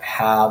don't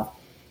have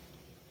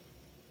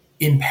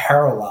in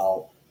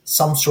parallel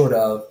some sort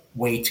of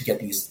way to get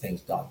these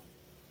things done.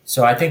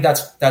 So I think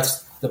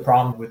that's the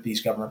problem with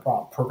these government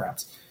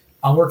programs.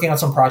 I'm working on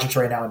some projects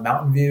right now in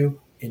Mountain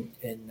View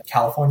in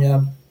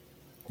California,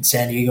 in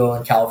San Diego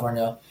in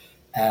California,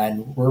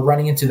 and we're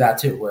running into that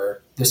too,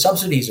 where the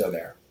subsidies are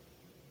there,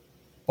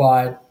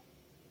 but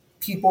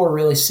people are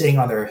really sitting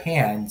on their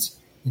hands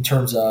in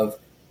terms of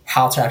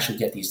how to actually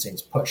get these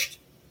things pushed,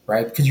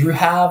 right? Because you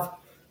have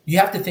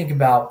to think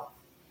about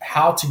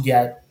how to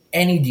get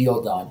any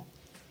deal done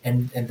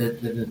and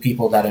the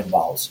people that it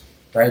involves,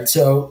 right?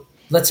 So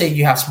let's say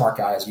you have smart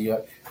guys, you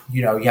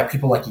have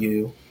people like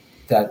you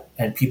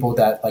and people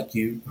that like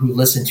you who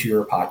listen to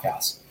your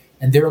podcast,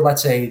 and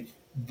let's say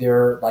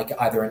they're like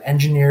either an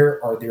engineer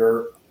or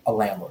they're a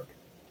landlord.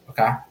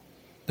 Okay.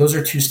 Those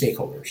are two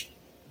stakeholders.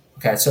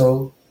 Okay.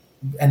 So,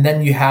 and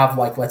then you have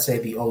like, let's say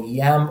the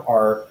OEM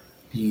or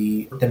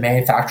the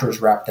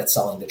manufacturer's rep that's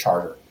selling the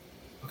charger.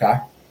 Okay.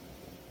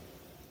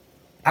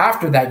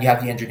 After that, you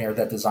have the engineer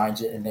that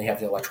designs it, and then you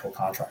have the electrical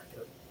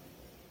contractor.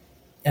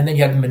 And then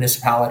you have the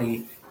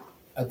municipality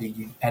and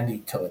the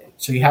utility.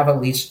 So you have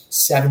at least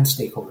 7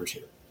 stakeholders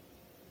here.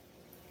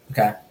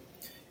 Okay.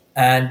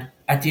 And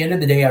at the end of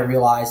the day, I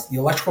realized the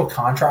electrical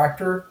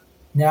contractor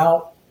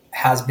now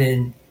has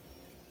been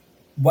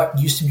what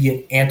used to be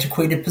an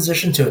antiquated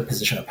position to a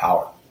position of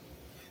power.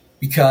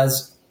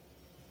 Because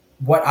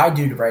what I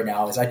do right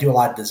now is I do a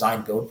lot of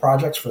design build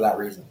projects for that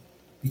reason.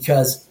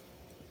 Because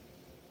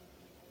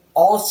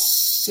all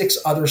 6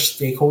 other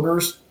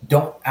stakeholders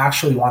don't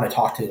actually want to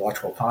talk to the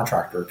electrical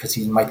contractor because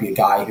he might be a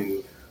guy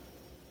who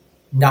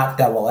not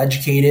that well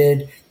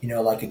educated,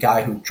 like a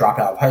guy who dropped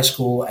out of high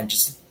school and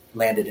just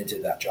landed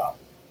into that job.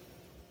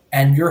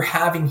 And you're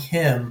having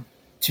him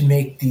to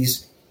make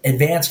these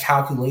advanced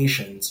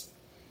calculations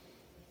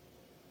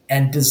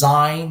and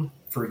design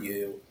for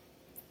you,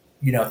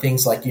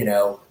 things like,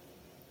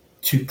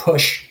 to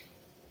push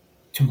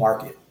to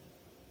market,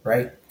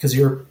 right? Because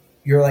you're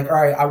like, all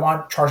right, I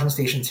want charging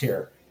stations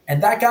here.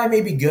 And that guy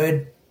may be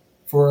good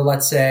for,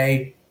 let's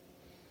say,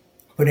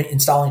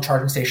 installing a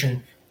charging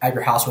station at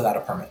your house without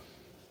a permit.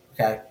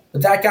 Okay.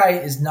 But that guy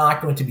is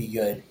not going to be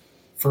good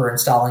for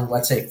installing,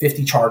 let's say,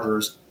 50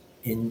 chargers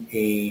in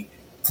a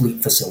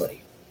fleet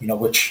facility,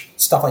 which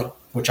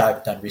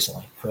I've done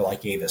recently for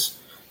like Avis.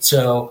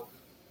 So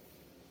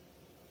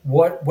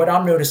what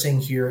I'm noticing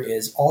here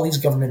is all these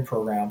government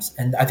programs,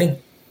 and I think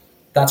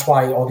that's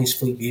why all these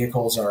fleet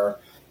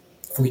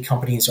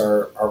companies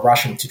are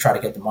rushing to try to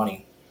get the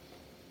money,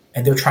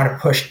 and they're trying to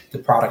push the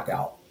product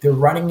out. They're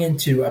running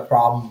into a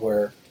problem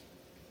where,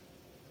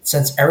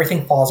 since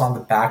everything falls on the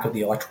back of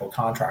the electrical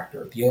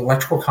contractor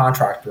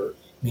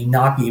may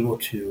not be able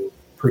to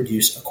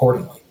produce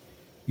accordingly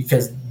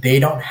because they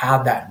don't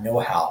have that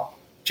know-how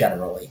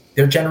generally.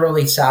 They're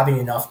generally savvy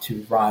enough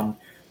to run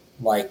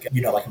like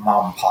a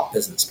mom and pop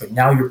business, but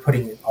now you're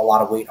putting a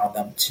lot of weight on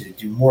them to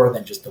do more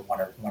than just the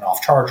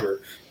one-off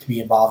charger, to be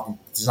involved in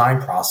the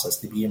design process,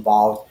 to be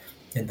involved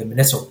in the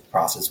municipal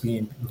process, be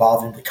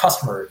involved in the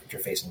customer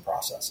interfacing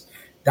process.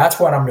 That's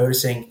what I'm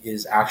noticing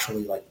is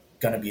actually like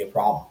going to be a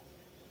problem,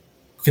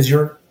 because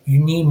you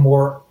need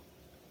more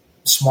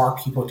smart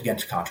people to get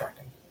into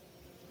contracting.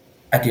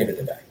 At the end of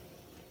the day,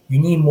 you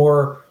need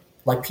more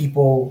like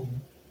people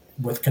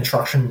with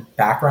construction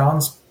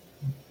backgrounds,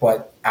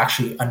 but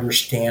actually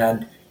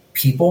understand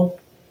people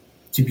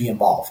to be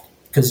involved,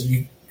 because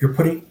you're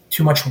putting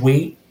too much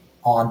weight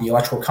on the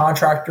electrical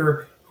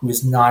contractor who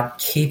is not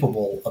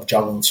capable of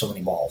juggling so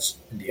many balls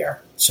in the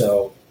air.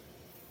 So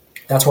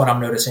that's what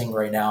I'm noticing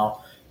right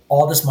now.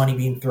 All this money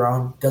being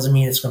thrown doesn't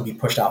mean it's going to be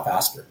pushed out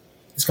faster.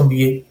 It's going to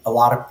be a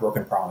lot of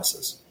broken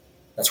promises.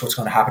 That's what's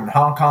going to happen in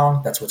Hong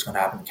Kong. That's what's going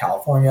to happen in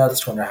California.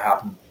 That's going to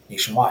happen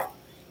nationwide.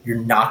 You're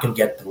not going to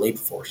get the labor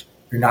force.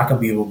 You're not going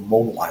to be able to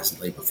mobilize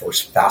the labor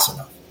force fast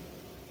enough.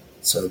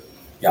 So,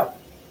 yeah.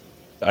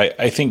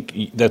 I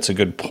think that's a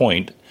good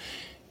point,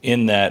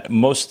 in that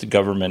most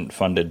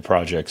government-funded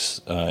projects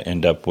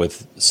end up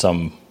with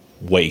some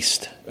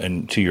waste.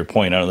 And to your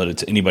point, I don't know that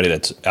it's anybody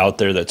that's out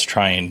there that's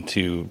trying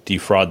to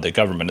defraud the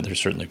government. There's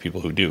certainly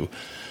people who do.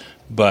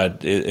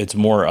 But it's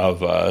more of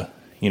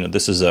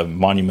this is a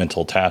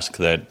monumental task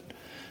that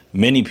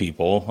many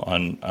people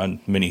on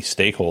many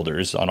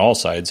stakeholders on all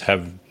sides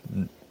have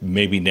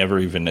maybe never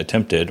even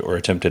attempted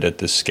at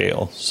this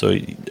scale. So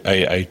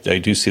I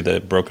do see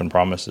the broken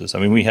promises. I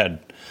mean, we had,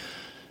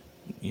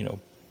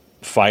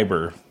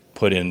 fiber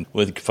put in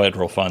with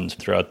federal funds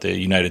throughout the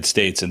United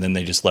States, and then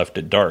they just left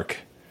it dark.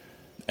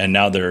 And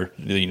now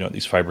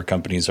these fiber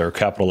companies are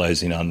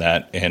capitalizing on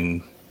that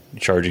and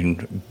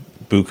charging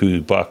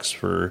buku bucks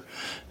for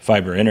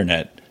fiber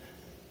internet.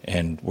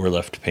 And we're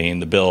left paying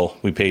the bill.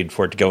 We paid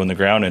for it to go in the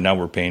ground, and now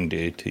we're paying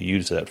to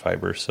use that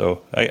fiber.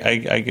 So I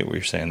get what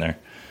you're saying there.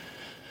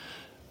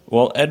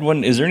 Well,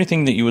 Edwin, is there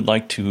anything that you would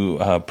like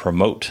to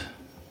promote?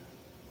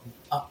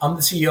 I'm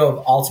the CEO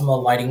of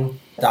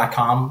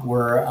UltimaLighting.com.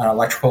 We're an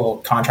electrical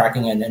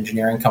contracting and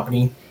engineering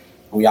company.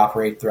 We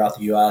operate throughout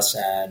the U.S.,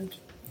 and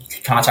you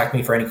can contact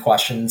me for any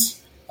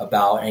questions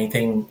about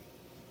anything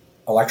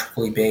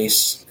electrically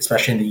based,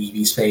 especially in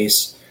the EV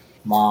space.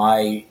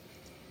 My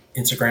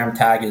Instagram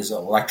tag is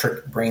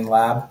Electric Brain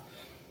Lab.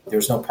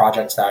 There's no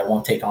projects that I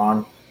won't take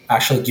on.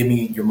 Actually, give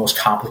me your most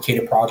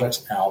complicated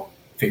projects, and I'll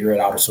figure it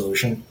out a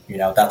solution.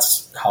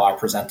 That's how I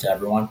present to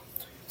everyone.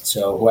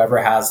 So whoever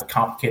has a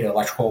complicated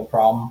electrical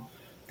problem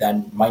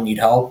that might need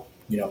help,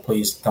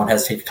 please don't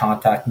hesitate to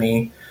contact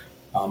me.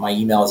 My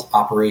email is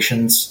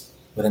operations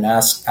with an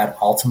S at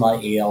Altima,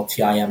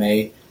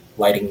 ALTIMA,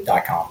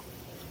 lighting.com.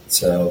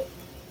 So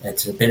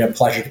it's been a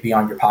pleasure to be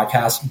on your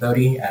podcast,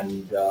 Bodhi,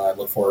 and I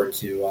look forward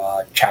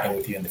to chatting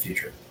with you in the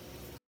future.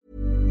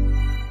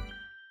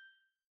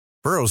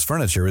 Burrow's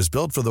furniture is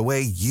built for the way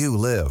you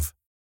live.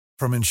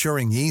 From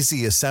ensuring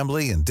easy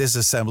assembly and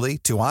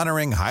disassembly to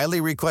honoring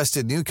highly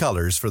requested new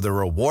colors for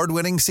their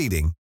award-winning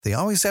seating, they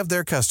always have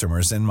their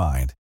customers in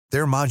mind.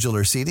 Their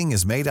modular seating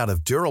is made out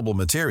of durable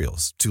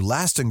materials to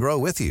last and grow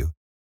with you.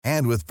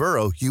 And with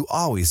Burrow, you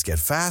always get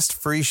fast,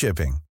 free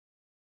shipping.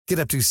 Get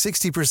up to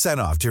 60%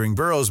 off during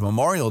Burrow's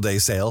Memorial Day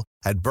sale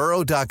at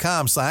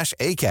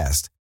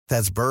burrow.com/ACAST.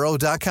 That's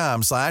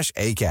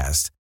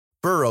burrow.com/ACAST.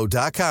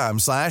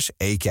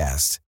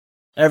 burrow.com/ACAST.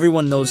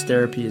 Everyone knows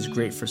therapy is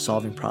great for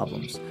solving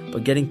problems,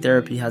 but getting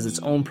therapy has its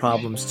own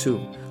problems too,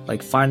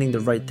 like finding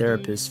the right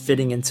therapist,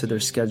 fitting into their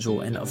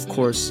schedule, and of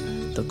course,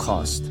 the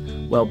cost.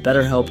 Well,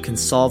 BetterHelp can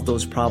solve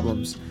those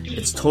problems.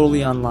 It's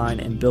totally online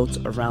and built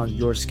around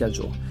your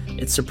schedule.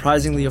 It's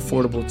surprisingly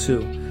affordable too.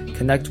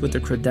 Connect with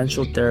a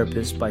credentialed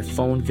therapist by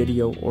phone,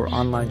 video, or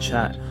online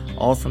chat,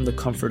 all from the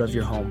comfort of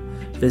your home.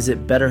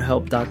 Visit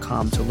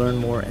BetterHelp.com to learn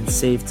more and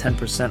save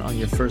 10% on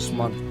your first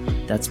month.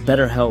 That's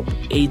BetterHelp,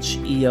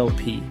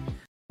 H-E-L-P.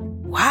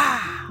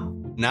 Wow.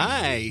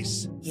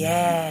 Nice.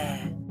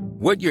 Yeah.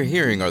 What you're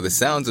hearing are the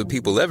sounds of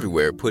people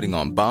everywhere putting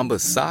on Bombas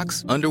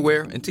socks,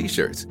 underwear, and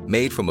T-shirts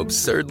made from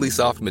absurdly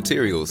soft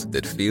materials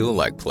that feel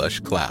like plush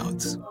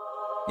clouds.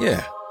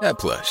 Yeah, that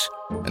plush.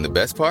 And the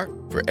best part?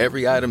 For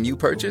every item you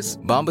purchase,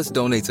 Bombas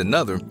donates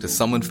another to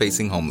someone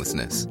facing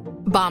homelessness.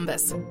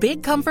 Bombas.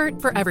 Big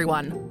comfort for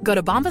everyone. Go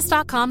to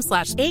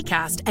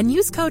bombas.com/ACAST and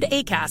use code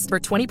ACAST for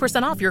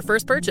 20% off your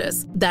first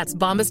purchase. That's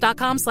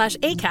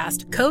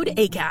bombas.com/ACAST, code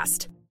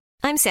ACAST.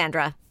 I'm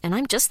Sandra, and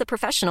I'm just the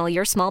professional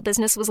your small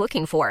business was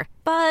looking for.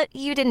 But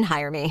you didn't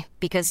hire me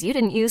because you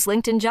didn't use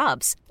LinkedIn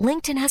Jobs.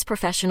 LinkedIn has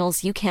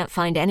professionals you can't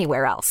find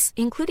anywhere else,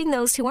 including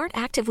those who aren't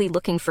actively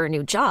looking for a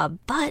new job,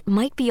 but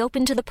might be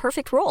open to the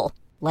perfect role,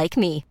 like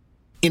me.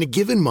 In a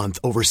given month,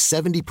 over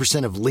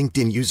 70% of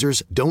LinkedIn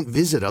users don't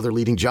visit other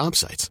leading job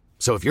sites.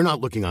 So if you're not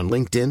looking on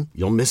LinkedIn,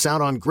 you'll miss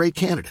out on great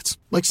candidates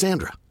like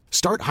Sandra.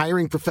 Start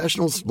hiring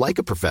professionals like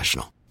a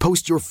professional.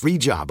 Post your free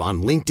job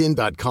on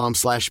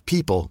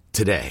linkedin.com/people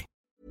today.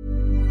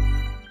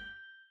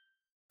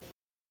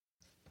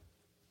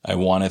 I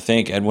want to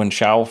thank Edwin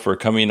Xiao for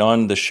coming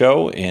on the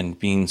show and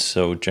being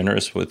so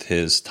generous with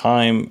his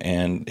time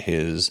and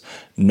his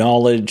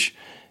knowledge.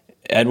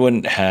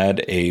 Edwin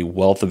had a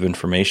wealth of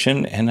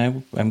information,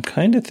 and I'm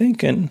kind of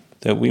thinking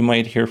that we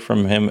might hear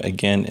from him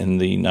again in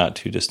the not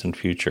too distant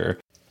future.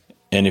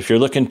 And if you're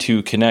looking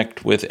to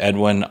connect with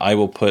Edwin, I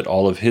will put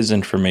all of his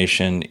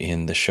information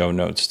in the show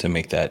notes to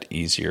make that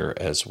easier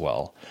as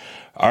well.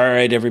 All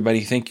right,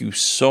 everybody, thank you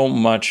so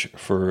much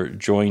for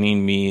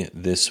joining me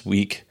this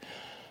week.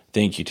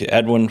 Thank you to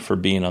Edwin for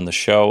being on the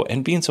show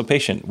and being so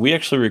patient. We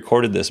actually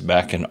recorded this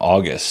back in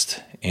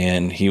August,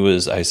 and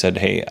I said,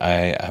 hey,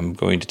 I'm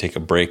going to take a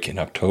break in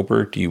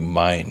October. Do you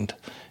mind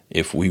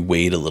if we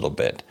wait a little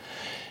bit?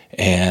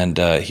 And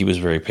he was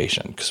very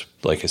patient because,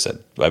 like I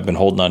said, I've been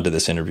holding on to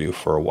this interview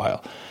for a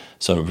while.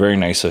 So very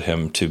nice of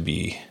him to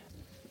be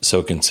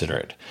so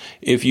considerate.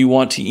 If you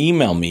want to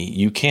email me,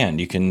 you can.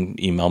 You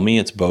can email me.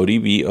 It's Bodie,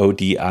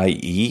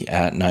 BODIE,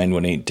 at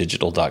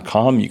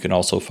 918digital.com. You can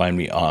also find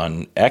me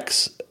on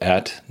X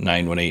at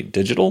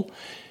 918digital.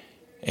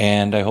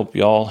 And I hope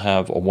you all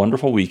have a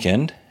wonderful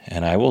weekend.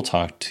 And I will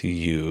talk to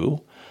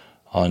you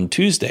on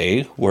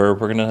Tuesday, where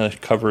we're going to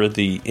cover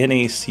the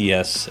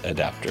NACS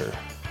adapter.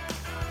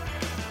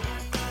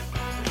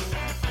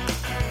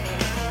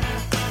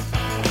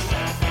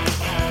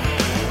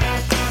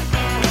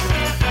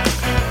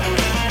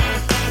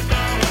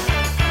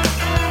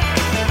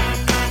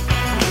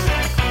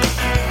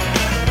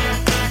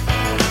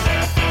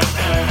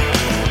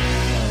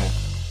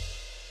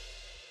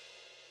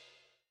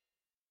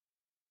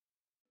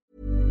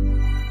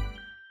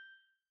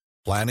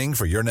 Planning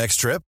for your next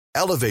trip?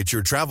 Elevate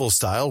your travel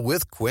style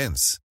with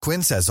Quince.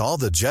 Quince has all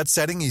the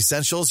jet-setting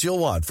essentials you'll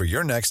want for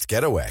your next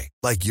getaway,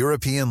 like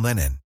European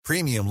linen,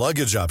 premium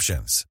luggage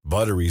options,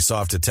 buttery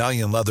soft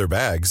Italian leather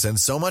bags, and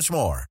so much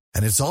more.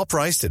 And it's all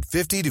priced at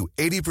 50 to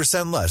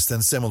 80% less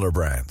than similar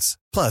brands.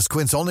 Plus,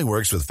 Quince only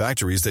works with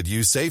factories that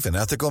use safe and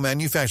ethical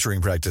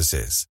manufacturing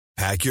practices.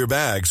 Pack your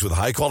bags with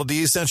high-quality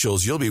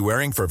essentials you'll be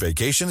wearing for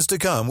vacations to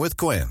come with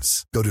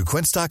Quince. Go to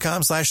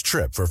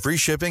quince.com/trip for free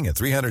shipping and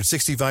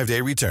 365-day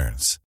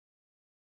returns.